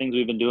some of the things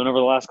we've been doing over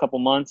the last couple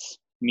months,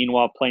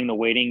 meanwhile playing the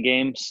waiting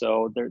game.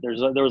 So there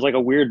was like a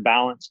weird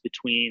balance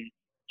between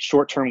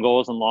short-term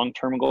goals and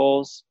long-term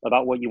goals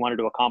about what you wanted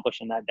to accomplish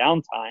in that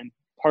downtime.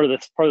 Part of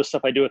the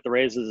stuff I do at the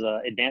Rays is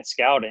advanced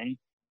scouting.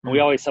 And we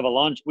always have a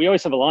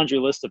laundry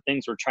list of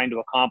things we're trying to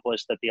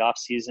accomplish that the off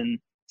season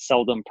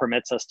seldom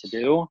permits us to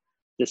do.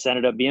 This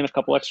ended up being a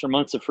couple extra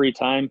months of free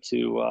time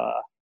to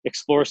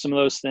explore some of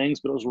those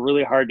things, but it was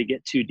really hard to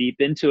get too deep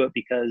into it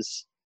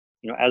because,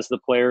 as the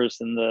players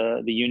and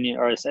the union,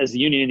 or as the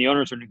union and the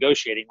owners were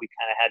negotiating, we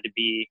kind of had to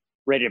be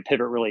ready to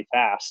pivot really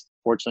fast.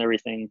 Fortunately,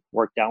 everything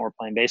worked out. We're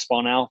playing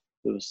baseball now.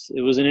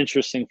 It was an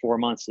interesting 4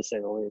 months, to say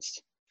the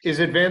least. Is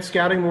advanced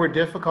scouting more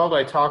difficult?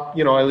 I talked,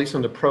 at least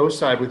on the pro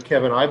side with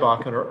Kevin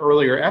Eibach in our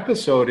earlier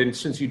episode, and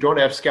since you don't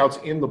have scouts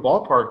in the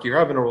ballpark, you're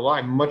having to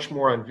rely much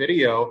more on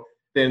video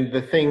than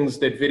the things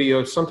that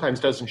video sometimes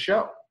doesn't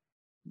show.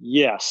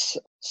 Yes.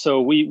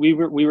 So we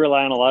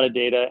rely on a lot of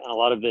data and a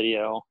lot of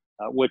video,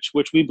 which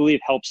we believe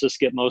helps us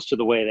get most of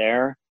the way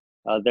there.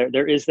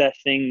 There is that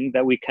thing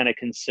that we kind of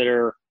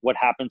consider what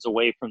happens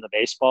away from the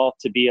baseball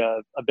to be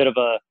a bit of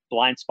a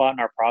blind spot in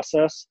our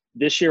process.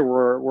 This year,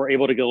 we're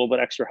able to get a little bit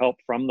extra help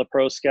from the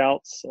pro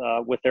scouts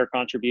with their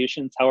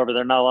contributions. However,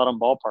 they're not allowed on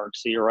ballparks.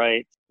 So you're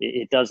right.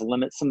 It does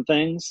limit some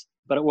things.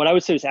 But what I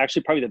would say is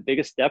actually probably the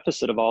biggest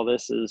deficit of all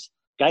this is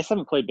guys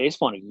haven't played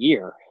baseball in a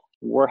year.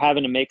 We're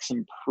having to make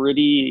some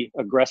pretty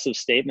aggressive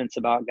statements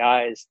about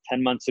guys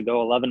 10 months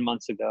ago, 11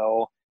 months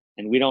ago.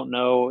 And we don't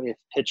know if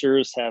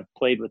pitchers have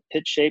played with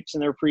pitch shapes in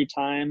their free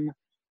time,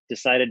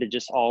 decided to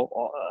just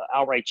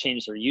outright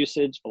change their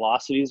usage.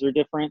 Velocities are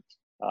different.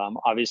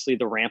 Obviously,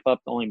 the ramp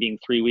up only being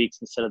 3 weeks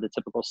instead of the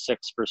typical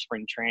 6 for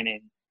spring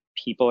training.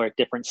 People are at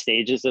different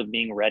stages of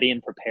being ready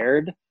and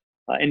prepared.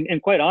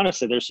 And quite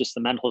honestly, there's just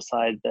the mental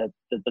side that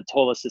the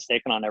toll this is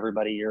taken on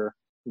everybody. You're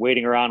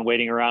waiting around.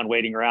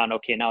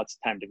 Okay, now it's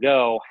time to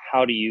go.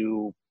 How do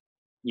you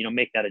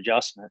make that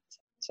adjustment?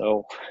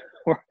 So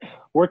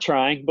we're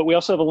trying, but we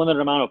also have a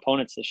limited amount of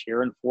opponents this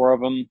year, and 4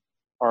 of them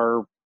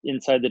are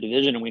inside the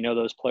division, and we know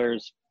those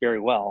players very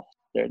well.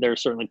 They're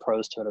certainly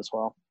pros to it as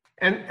well.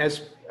 And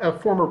as a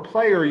former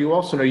player, you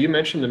also know, you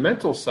mentioned the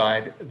mental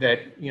side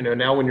that,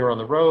 now when you're on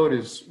the road,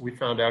 as we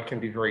found out, can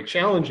be very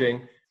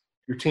challenging.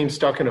 Your team's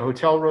stuck in a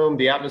hotel room.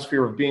 The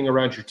atmosphere of being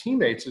around your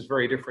teammates is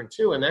very different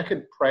too, and that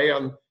could prey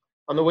on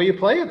the way you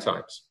play at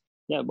times.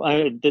 Yeah,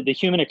 the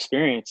human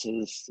experience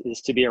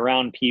is to be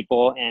around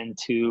people and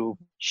to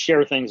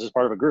share things as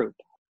part of a group.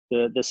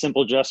 The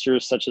simple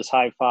gestures such as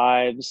high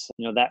fives,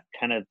 that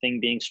kind of thing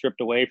being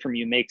stripped away from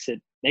you makes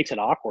it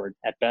awkward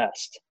at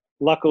best.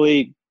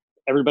 Luckily,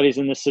 everybody's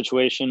in this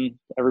situation.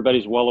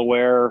 Everybody's well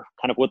aware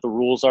kind of what the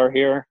rules are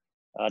here,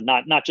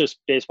 not just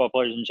baseball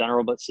players in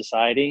general, but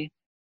society.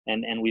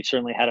 And we've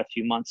certainly had a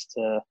few months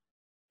to,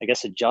 I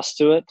guess, adjust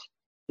to it.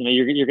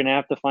 You're going to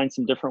have to find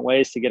some different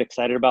ways to get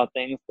excited about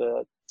things.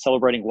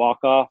 Celebrating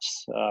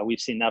walk-offs, we've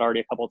seen that already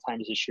a couple of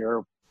times this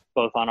year,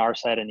 both on our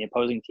side and the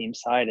opposing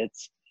team's side.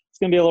 It's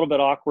going to be a little bit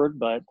awkward,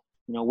 but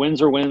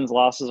wins are wins,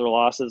 losses are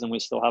losses, and we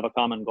still have a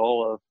common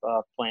goal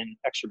of playing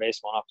extra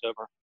baseball in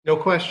October. No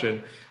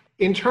question.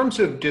 In terms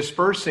of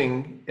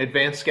dispersing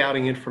advanced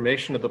scouting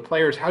information to the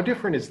players, how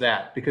different is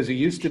that? Because it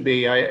used to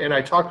be,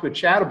 I talked with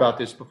Chad about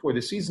this before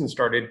the season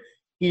started.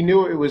 He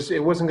knew it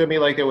wasn't going to be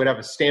like they would have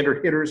a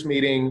standard hitters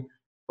meeting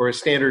or a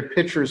standard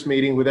pitchers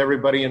meeting with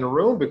everybody in a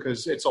room,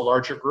 because it's a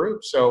larger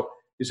group. So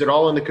is it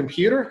all on the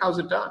computer? How's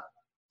it done?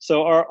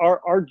 So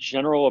our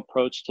general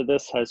approach to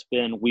this has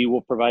been, we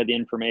will provide the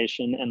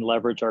information and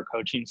leverage our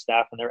coaching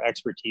staff and their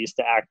expertise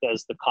to act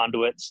as the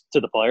conduits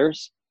to the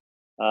players.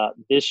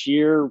 This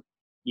year,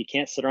 you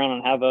can't sit around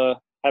and have a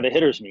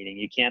hitters meeting.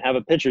 You can't have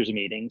a pitchers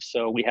meeting.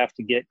 So we have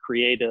to get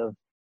creative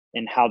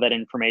in how that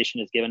information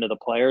is given to the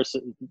players,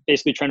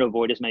 basically trying to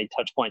avoid as many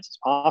touch points as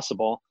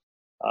possible.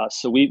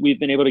 So we've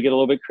been able to get a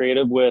little bit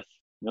creative with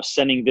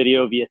sending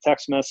video via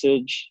text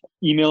message,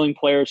 emailing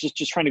players,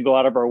 just trying to go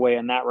out of our way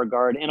in that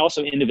regard, and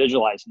also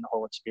individualizing the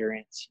whole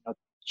experience.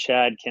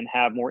 Chad can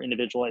have more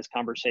individualized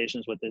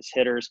conversations with his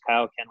hitters.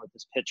 Kyle can with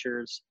his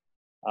pitchers.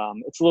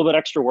 It's a little bit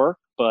extra work,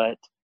 but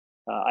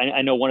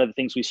I know one of the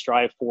things we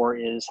strive for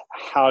is,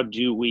 how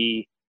do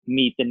we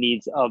meet the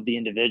needs of the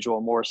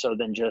individual more so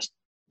than just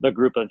the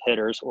group of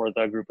hitters or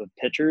the group of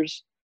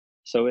pitchers.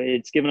 So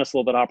it's given us a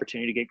little bit of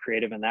opportunity to get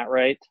creative in that,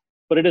 right?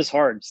 But it is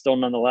hard still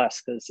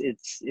nonetheless, because it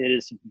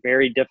is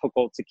very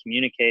difficult to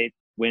communicate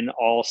when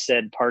all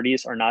said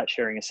parties are not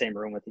sharing the same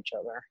room with each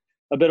other.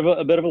 A bit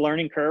of a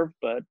learning curve,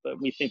 but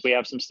we think we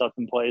have some stuff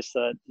in place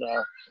that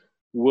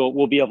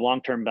will be of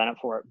long-term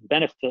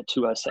benefit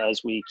to us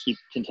as we keep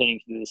continuing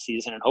through the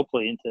season and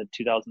hopefully into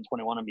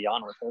 2021 and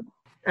beyond with it.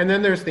 And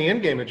then there's the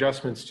in-game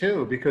adjustments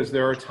too, because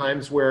there are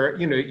times where,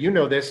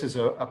 this as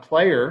a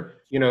player,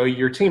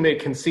 your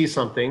teammate can see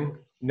something,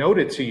 note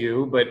it to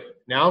you, but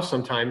now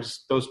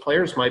sometimes those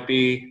players might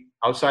be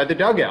outside the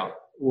dugout,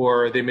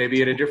 or they may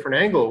be at a different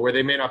angle where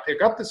they may not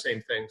pick up the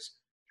same things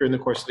during the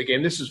course of the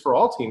game. This is for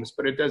all teams,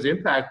 but it does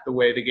impact the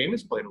way the game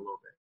is played a little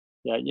bit.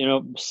 Yeah,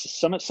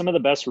 some of the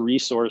best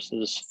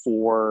resources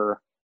for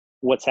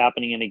what's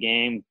happening in a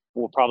game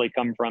will probably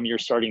come from your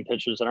starting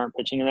pitchers that aren't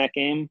pitching in that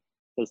game,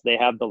 because they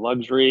have the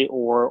luxury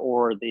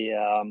or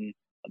the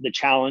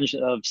challenge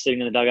of sitting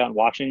in the dugout and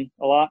watching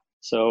a lot.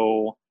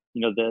 So,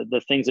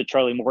 the things that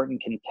Charlie Morton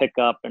can pick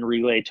up and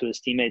relay to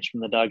his teammates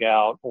from the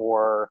dugout,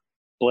 or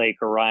Blake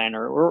or Ryan,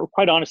 or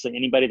quite honestly,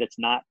 anybody that's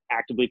not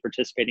actively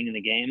participating in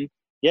the game,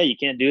 yeah, you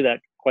can't do that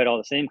quite all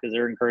the same, because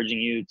they're encouraging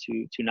you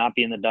to not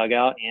be in the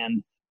dugout.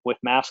 And with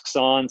masks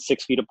on,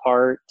 6 feet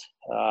apart,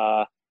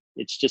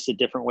 it's just a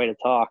different way to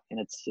talk, and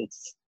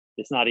it's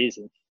not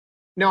easy.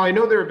 Now, I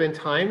know there have been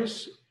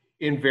times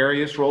in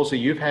various roles that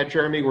you've had,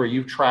 Jeremy, where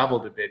you've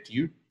traveled a bit. Do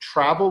you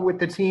travel with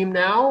the team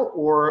now,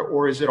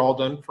 or is it all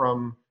done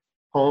from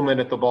home and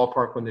at the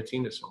ballpark when the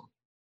team is home?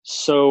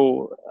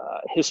 So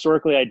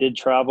historically, I did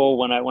travel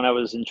when I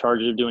was in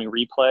charge of doing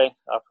replay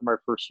for my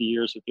first few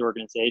years with the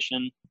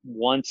organization.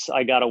 Once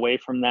I got away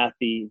from that,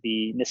 the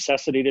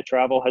necessity to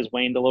travel has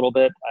waned a little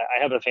bit.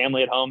 I have a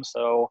family at home,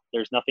 so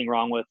there's nothing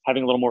wrong with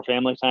having a little more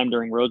family time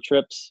during road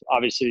trips.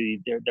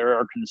 Obviously, there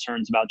are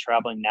concerns about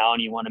traveling now,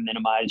 and you want to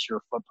minimize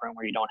your footprint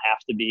where you don't have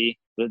to be.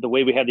 The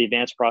way we have the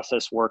advanced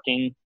process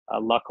working,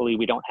 luckily,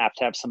 we don't have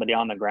to have somebody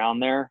on the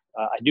ground there.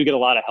 I do get a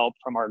lot of help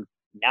from our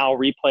now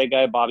replay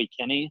guy, Bobby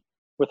Kinney,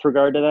 with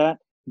regard to that.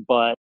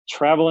 But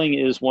traveling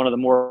is one of the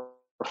more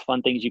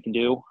fun things you can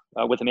do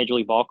with a Major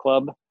League Ball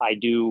club. I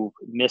do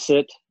miss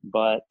it,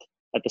 but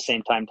at the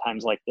same time,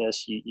 times like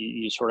this,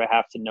 you sort of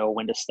have to know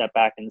when to step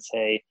back and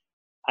say,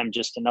 I'm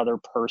just another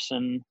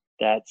person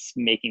that's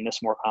making this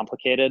more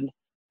complicated.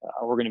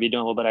 We're going to be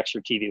doing a little bit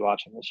extra TV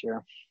watching this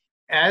year.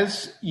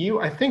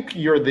 I think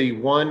you're the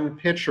one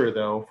pitcher,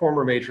 though,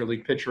 former Major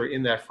League pitcher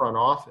in that front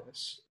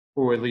office,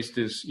 who at least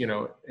is,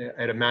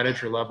 at a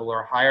manager level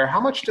or higher. How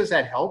much does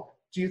that help,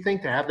 do you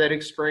think, to have that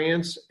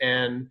experience?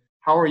 And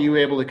how are you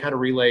able to kind of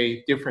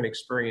relay different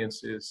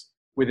experiences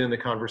within the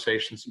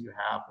conversations that you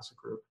have as a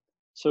group?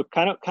 So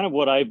kind of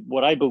what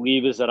I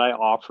believe is that I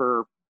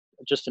offer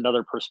just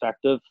another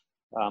perspective.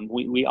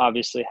 We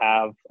obviously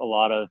have a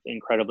lot of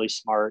incredibly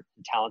smart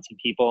and talented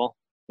people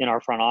in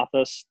our front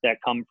office that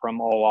come from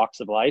all walks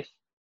of life.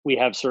 We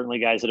have certainly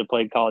guys that have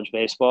played college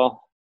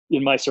baseball.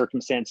 In my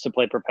circumstance, to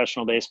play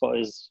professional baseball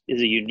is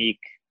a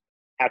unique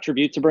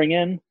attribute to bring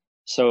in.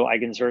 So I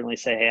can certainly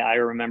say, hey, I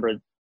remember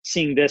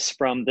seeing this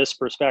from this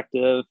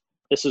perspective.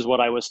 This is what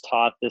I was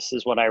taught. This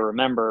is what I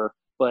remember.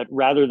 But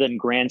rather than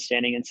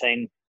grandstanding and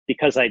saying,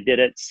 because I did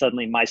it,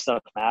 suddenly my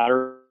stuff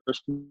matters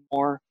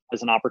more,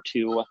 as an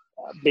opportunity to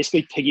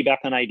basically piggyback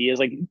on ideas.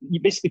 Like,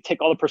 you basically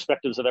take all the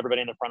perspectives of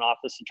everybody in the front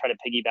office and try to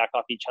piggyback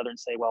off each other and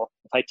say, well,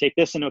 if I take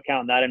this into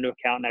account and that into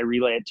account, and I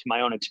relay it to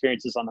my own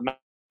experiences on the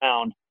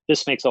mound,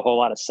 this makes a whole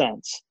lot of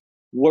sense.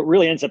 What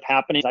really ends up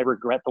happening is I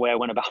regret the way I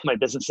went about my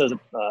business as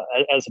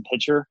a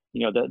pitcher.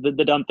 You know,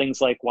 the dumb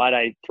things like, why did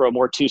I throw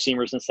more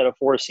 2-seamers instead of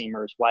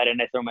 4-seamers? Why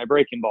didn't I throw my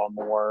breaking ball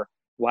more?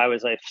 Why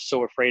was I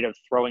so afraid of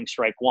throwing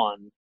strike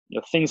one? You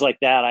know, things like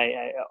that.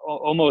 I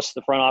almost,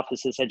 the front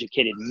office has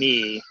educated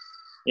me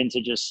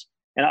into just,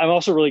 and I'm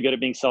also really good at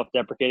being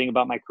self-deprecating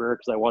about my career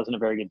because I wasn't a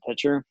very good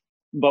pitcher.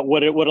 But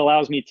what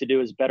allows me to do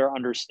is better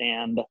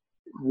understand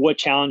what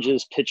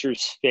challenges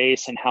pitchers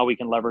face and how we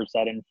can leverage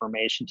that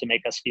information to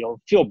make us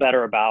feel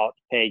better about,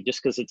 hey,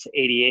 just because it's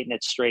 88 and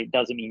it's straight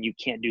doesn't mean you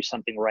can't do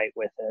something right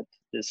with it.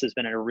 This has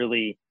been a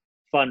really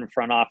fun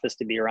front office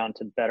to be around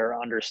to better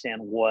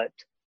understand what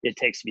it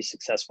takes to be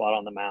successful out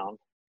on the mound.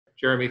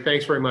 Jeremy,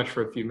 thanks very much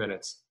for a few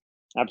minutes.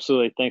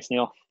 Absolutely. Thanks,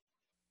 Neil.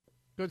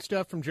 Good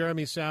stuff from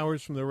Jeremy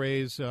Sowers from the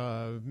Rays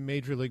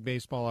Major League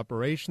Baseball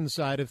operations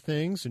side of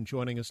things. And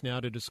joining us now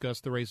to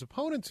discuss the Rays'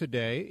 opponent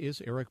today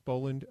is Eric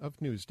Boland of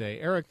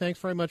Newsday. Eric, thanks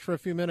very much for a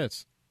few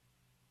minutes.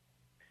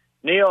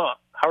 Neil,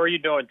 how are you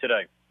doing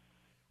today?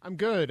 I'm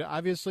good.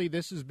 Obviously,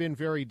 this has been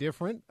very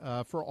different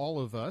for all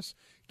of us.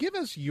 Give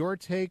us your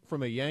take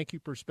from a Yankee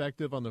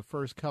perspective on the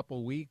first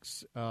couple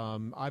weeks.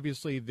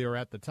 Obviously, they're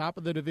at the top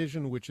of the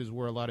division, which is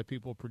where a lot of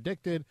people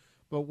predicted.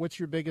 But what's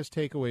your biggest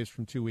takeaways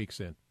from 2 weeks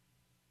in?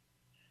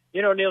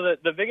 You know, Neil,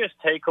 the biggest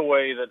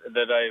takeaway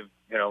that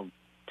I've,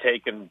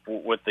 taken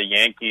with the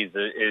Yankees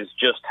is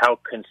just how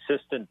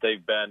consistent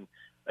they've been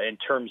in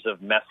terms of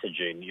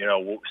messaging. You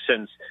know,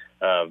 since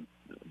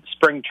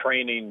spring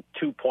training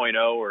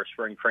 2.0 or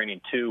spring training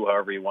 2,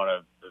 however you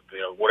want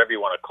to, whatever you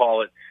want to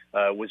call it,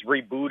 was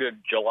rebooted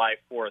July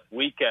 4th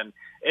weekend.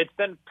 It's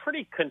been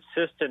pretty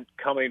consistent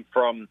coming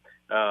from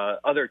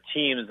other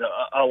teams.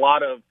 A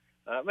lot of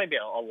maybe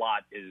a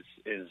lot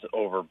is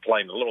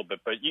overplaying a little bit,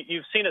 but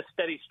you've seen a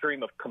steady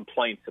stream of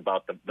complaints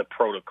about the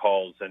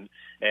protocols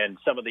and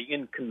some of the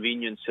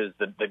inconveniences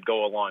that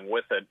go along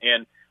with it.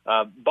 And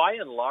by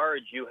and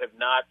large, you have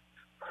not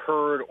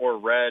heard or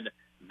read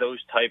those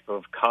type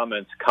of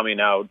comments coming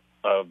out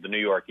of the New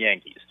York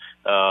Yankees.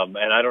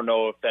 And I don't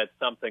know if that's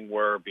something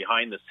where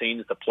behind the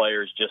scenes the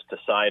players just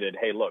decided,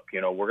 hey, look,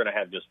 we're going to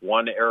have just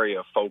one area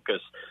of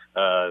focus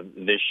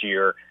this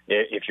year.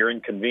 If you're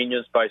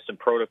inconvenienced by some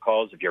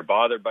protocols, if you're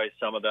bothered by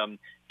some of them,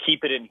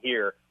 keep it in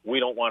here. We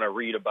don't want to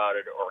read about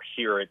it or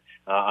hear it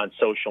on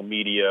social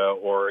media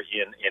or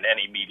in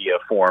any media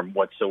form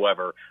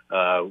whatsoever.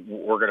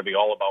 We're going to be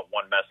all about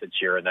one message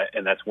here,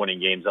 and that's winning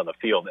games on the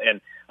field.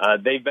 And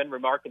they've been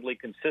remarkably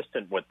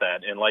consistent with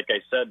that. And like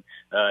I said,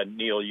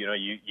 Neil,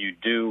 you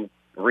do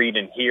read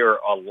and hear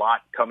a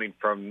lot coming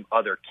from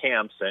other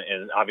camps,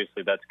 and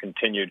obviously that's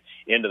continued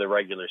into the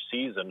regular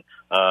season.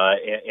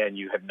 And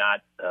you have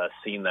not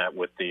seen that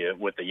with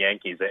the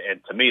Yankees.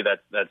 And to me,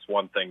 that's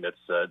one thing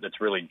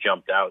that's really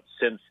jumped out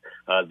since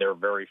their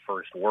very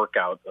first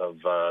workout of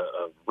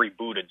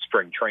rebooted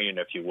spring training,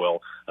 if you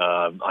will,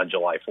 on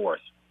July 4th.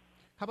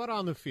 How about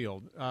on the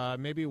field?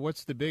 Maybe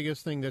what's the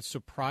biggest thing that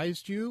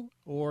surprised you,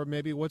 or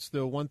maybe what's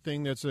the one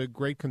thing that's a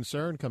great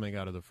concern coming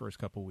out of the first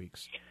couple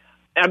weeks?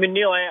 I mean,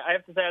 Neil, I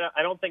have to say,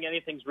 I don't think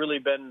anything's really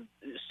been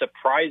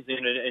surprising,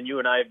 and you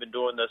and I have been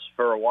doing this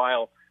for a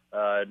while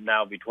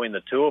now between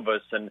the two of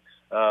us. And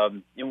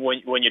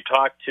when you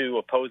talk to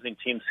opposing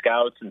team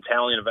scouts and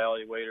talent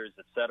evaluators,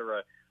 et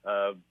cetera,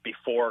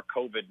 before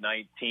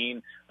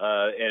COVID-19,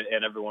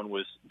 and everyone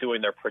was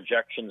doing their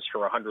projections for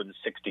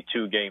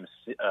 162 game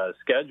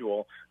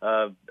schedule,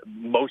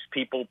 most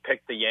people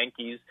picked the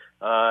Yankees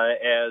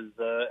as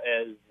a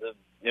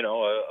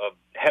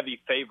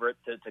heavy favorite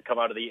to come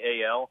out of the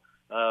AL.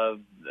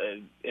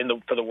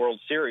 For the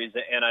World Series,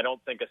 and I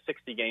don't think a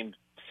 60-game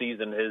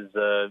season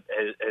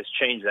has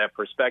changed that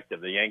perspective.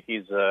 The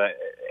Yankees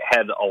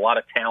had a lot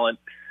of talent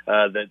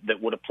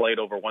that would have played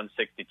over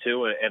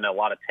 162, and a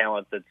lot of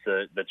talent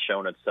that's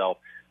shown itself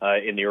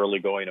in the early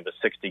going of a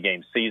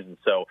 60-game season.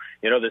 So,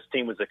 this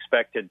team was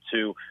expected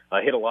to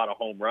hit a lot of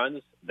home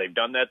runs. They've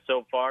done that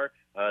so far.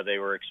 They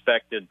were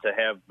expected to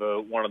have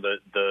one of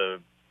the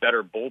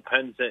better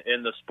bullpens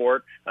in the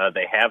sport.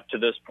 They have to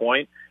this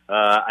point.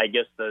 I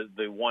guess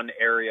the one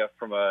area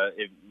from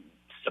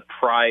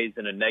surprise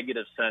in a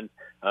negative sense.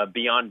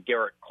 Beyond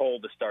Garrett Cole,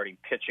 the starting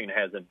pitching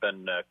hasn't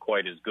been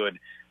quite as good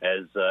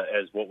as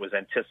what was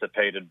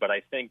anticipated. But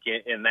I think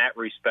in that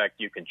respect,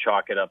 you can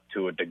chalk it up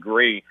to a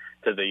degree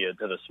to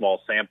the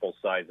small sample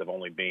size of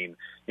only being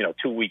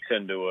 2 weeks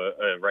into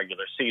a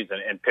regular season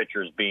and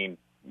pitchers being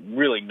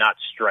really not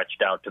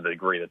stretched out to the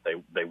degree that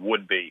they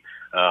would be,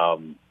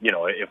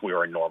 if we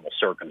were in normal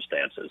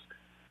circumstances.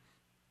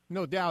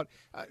 No doubt.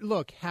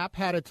 Look, Happ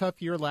had a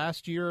tough year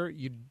last year.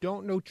 You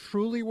don't know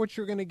truly what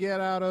you're going to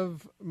get out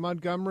of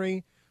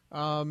Montgomery.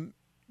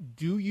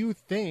 Do you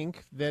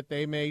think that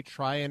they may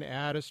try and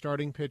add a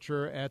starting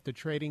pitcher at the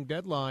trading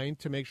deadline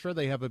to make sure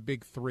they have a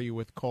big three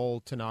with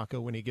Cole,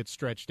 Tanaka when he gets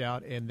stretched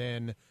out, and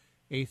then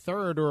a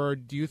third? Or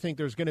do you think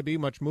there's going to be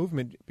much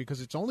movement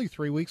because it's only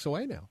 3 weeks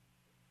away now?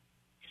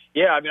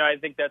 Yeah, I mean, I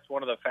think that's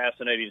one of the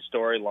fascinating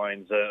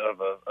storylines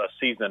of a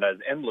season as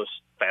endless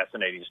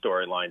fascinating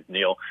storylines,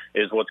 Neil,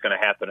 is what's going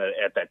to happen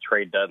at that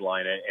trade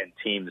deadline and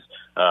teams'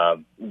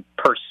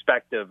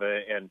 perspective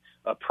and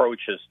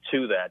approaches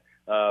to that.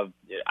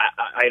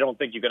 I don't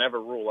think you can ever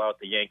rule out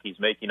the Yankees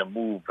making a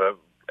move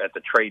at the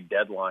trade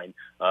deadline,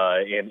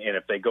 and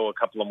if they go a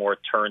couple of more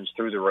turns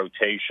through the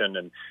rotation,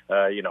 and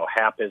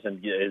Happ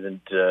isn't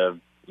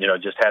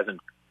just hasn't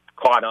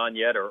caught on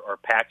yet, or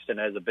Paxton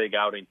has a big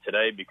outing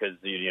today because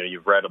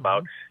you've read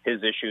about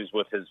his issues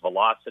with his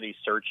velocity,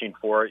 searching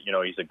for it.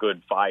 He's a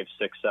good 5,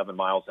 6, 7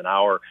 miles an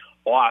hour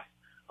off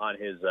on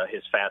his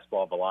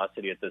fastball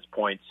velocity at this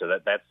point, so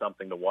that's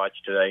something to watch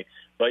today.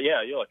 But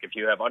yeah, look, if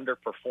you have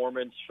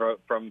underperformance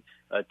from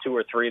 2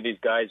 or 3 of these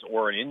guys,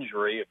 or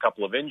a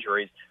couple of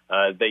injuries,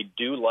 they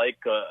do like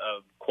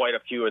quite a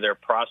few of their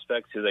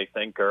prospects who they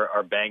think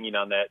are banging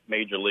on that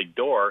major league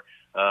door.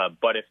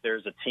 But if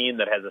there's a team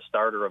that has a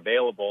starter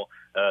available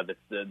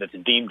that's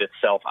deemed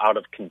itself out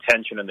of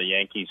contention, and the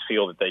Yankees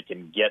feel that they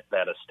can get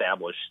that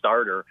established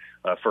starter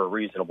for a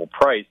reasonable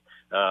price,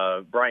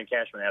 Brian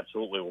Cashman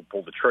absolutely will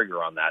pull the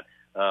trigger on that.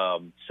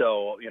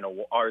 So,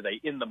 are they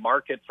in the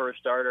market for a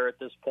starter at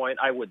this point?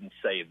 I wouldn't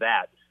say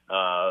that.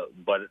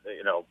 But,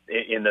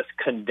 in this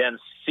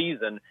condensed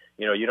season,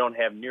 you don't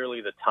have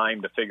nearly the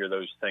time to figure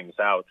those things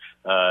out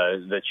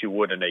that you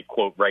would in a,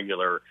 quote,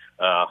 regular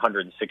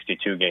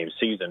 162-game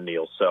season,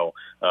 Neil. So,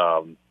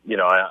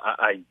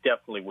 I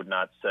definitely would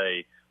not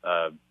say,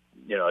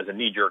 as a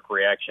knee-jerk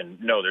reaction,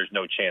 no, there's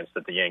no chance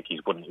that the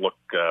Yankees wouldn't look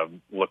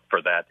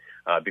for that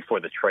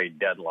before the trade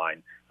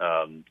deadline,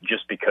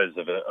 just because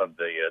of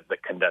the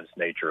condensed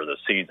nature of the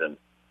season.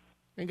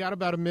 And got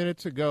about a minute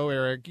to go,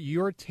 Eric.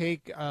 Your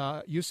take,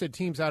 you said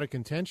teams out of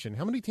contention.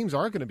 How many teams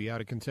are going to be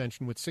out of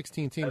contention with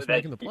 16 teams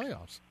making the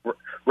playoffs?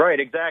 Right,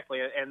 exactly.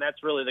 And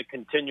that's really the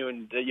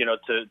continuing,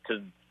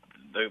 to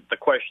the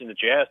question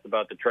that you asked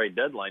about the trade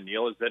deadline,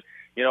 Neil, is that,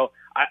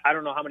 I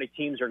don't know how many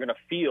teams are going to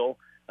feel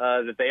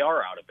that they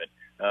are out of it.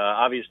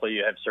 Obviously,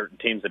 you have certain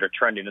teams that are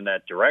trending in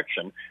that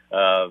direction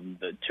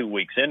 2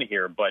 weeks in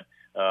here, but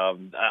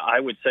I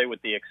would say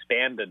with the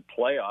expanded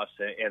playoffs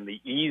and the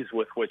ease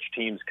with which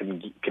teams can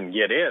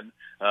get in,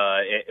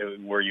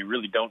 where you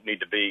really don't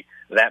need to be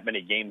that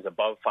many games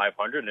above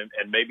 500, and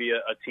maybe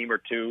a team or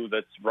two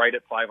that's right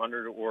at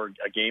 500 or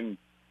a game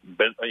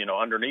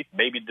underneath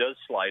maybe does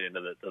slide into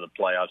the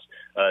playoffs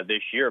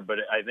this year. But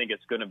I think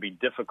it's going to be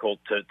difficult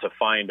to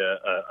find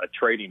a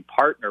trading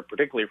partner,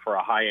 particularly for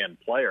a high-end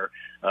player,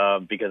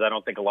 because I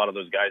don't think a lot of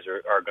those guys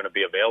are going to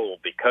be available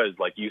because,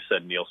 like you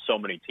said, Neil, so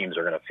many teams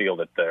are going to feel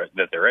that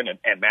they're in it,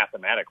 and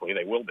mathematically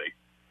they will be.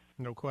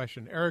 No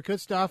question. Eric,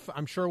 good stuff.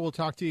 I'm sure we'll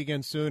talk to you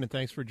again soon, and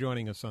thanks for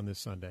joining us on this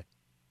Sunday.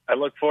 I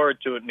look forward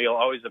to it, Neil.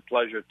 Always a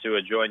pleasure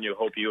to join you.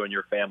 Hope you and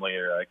your family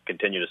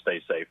continue to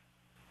stay safe.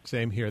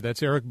 Same here.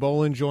 That's Eric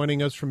Boland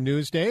joining us from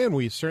Newsday, and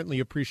we certainly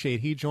appreciate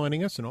he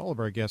joining us and all of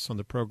our guests on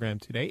the program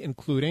today,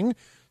 including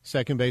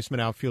second baseman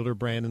outfielder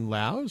Brandon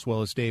Lowe, as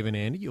well as Dave and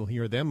Andy. You'll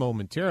hear them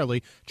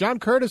momentarily. John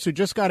Curtis, who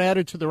just got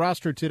added to the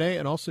roster today,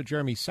 and also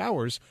Jeremy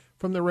Sowers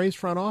from the Rays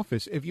front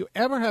office. If you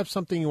ever have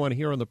something you want to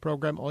hear on the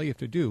program, all you have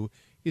to do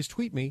is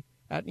tweet me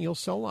at Neil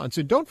Solondz.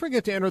 And don't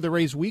forget to enter the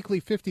Rays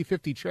weekly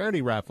 50-50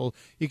 charity raffle.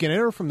 You can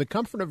enter from the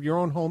comfort of your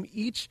own home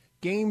each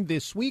game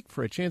this week.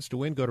 For a chance to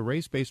win, go to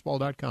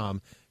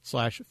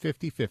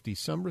raysbaseball.com/5050.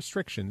 Some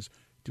restrictions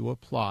do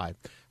apply.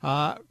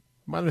 I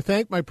want to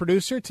thank my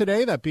producer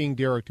today, that being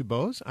Derek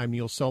DuBose. I'm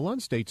Neil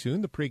Solondz. Stay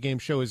tuned. The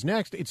pregame show is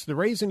next. It's the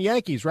Rays and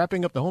Yankees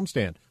wrapping up the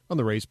homestand on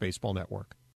the Rays Baseball Network.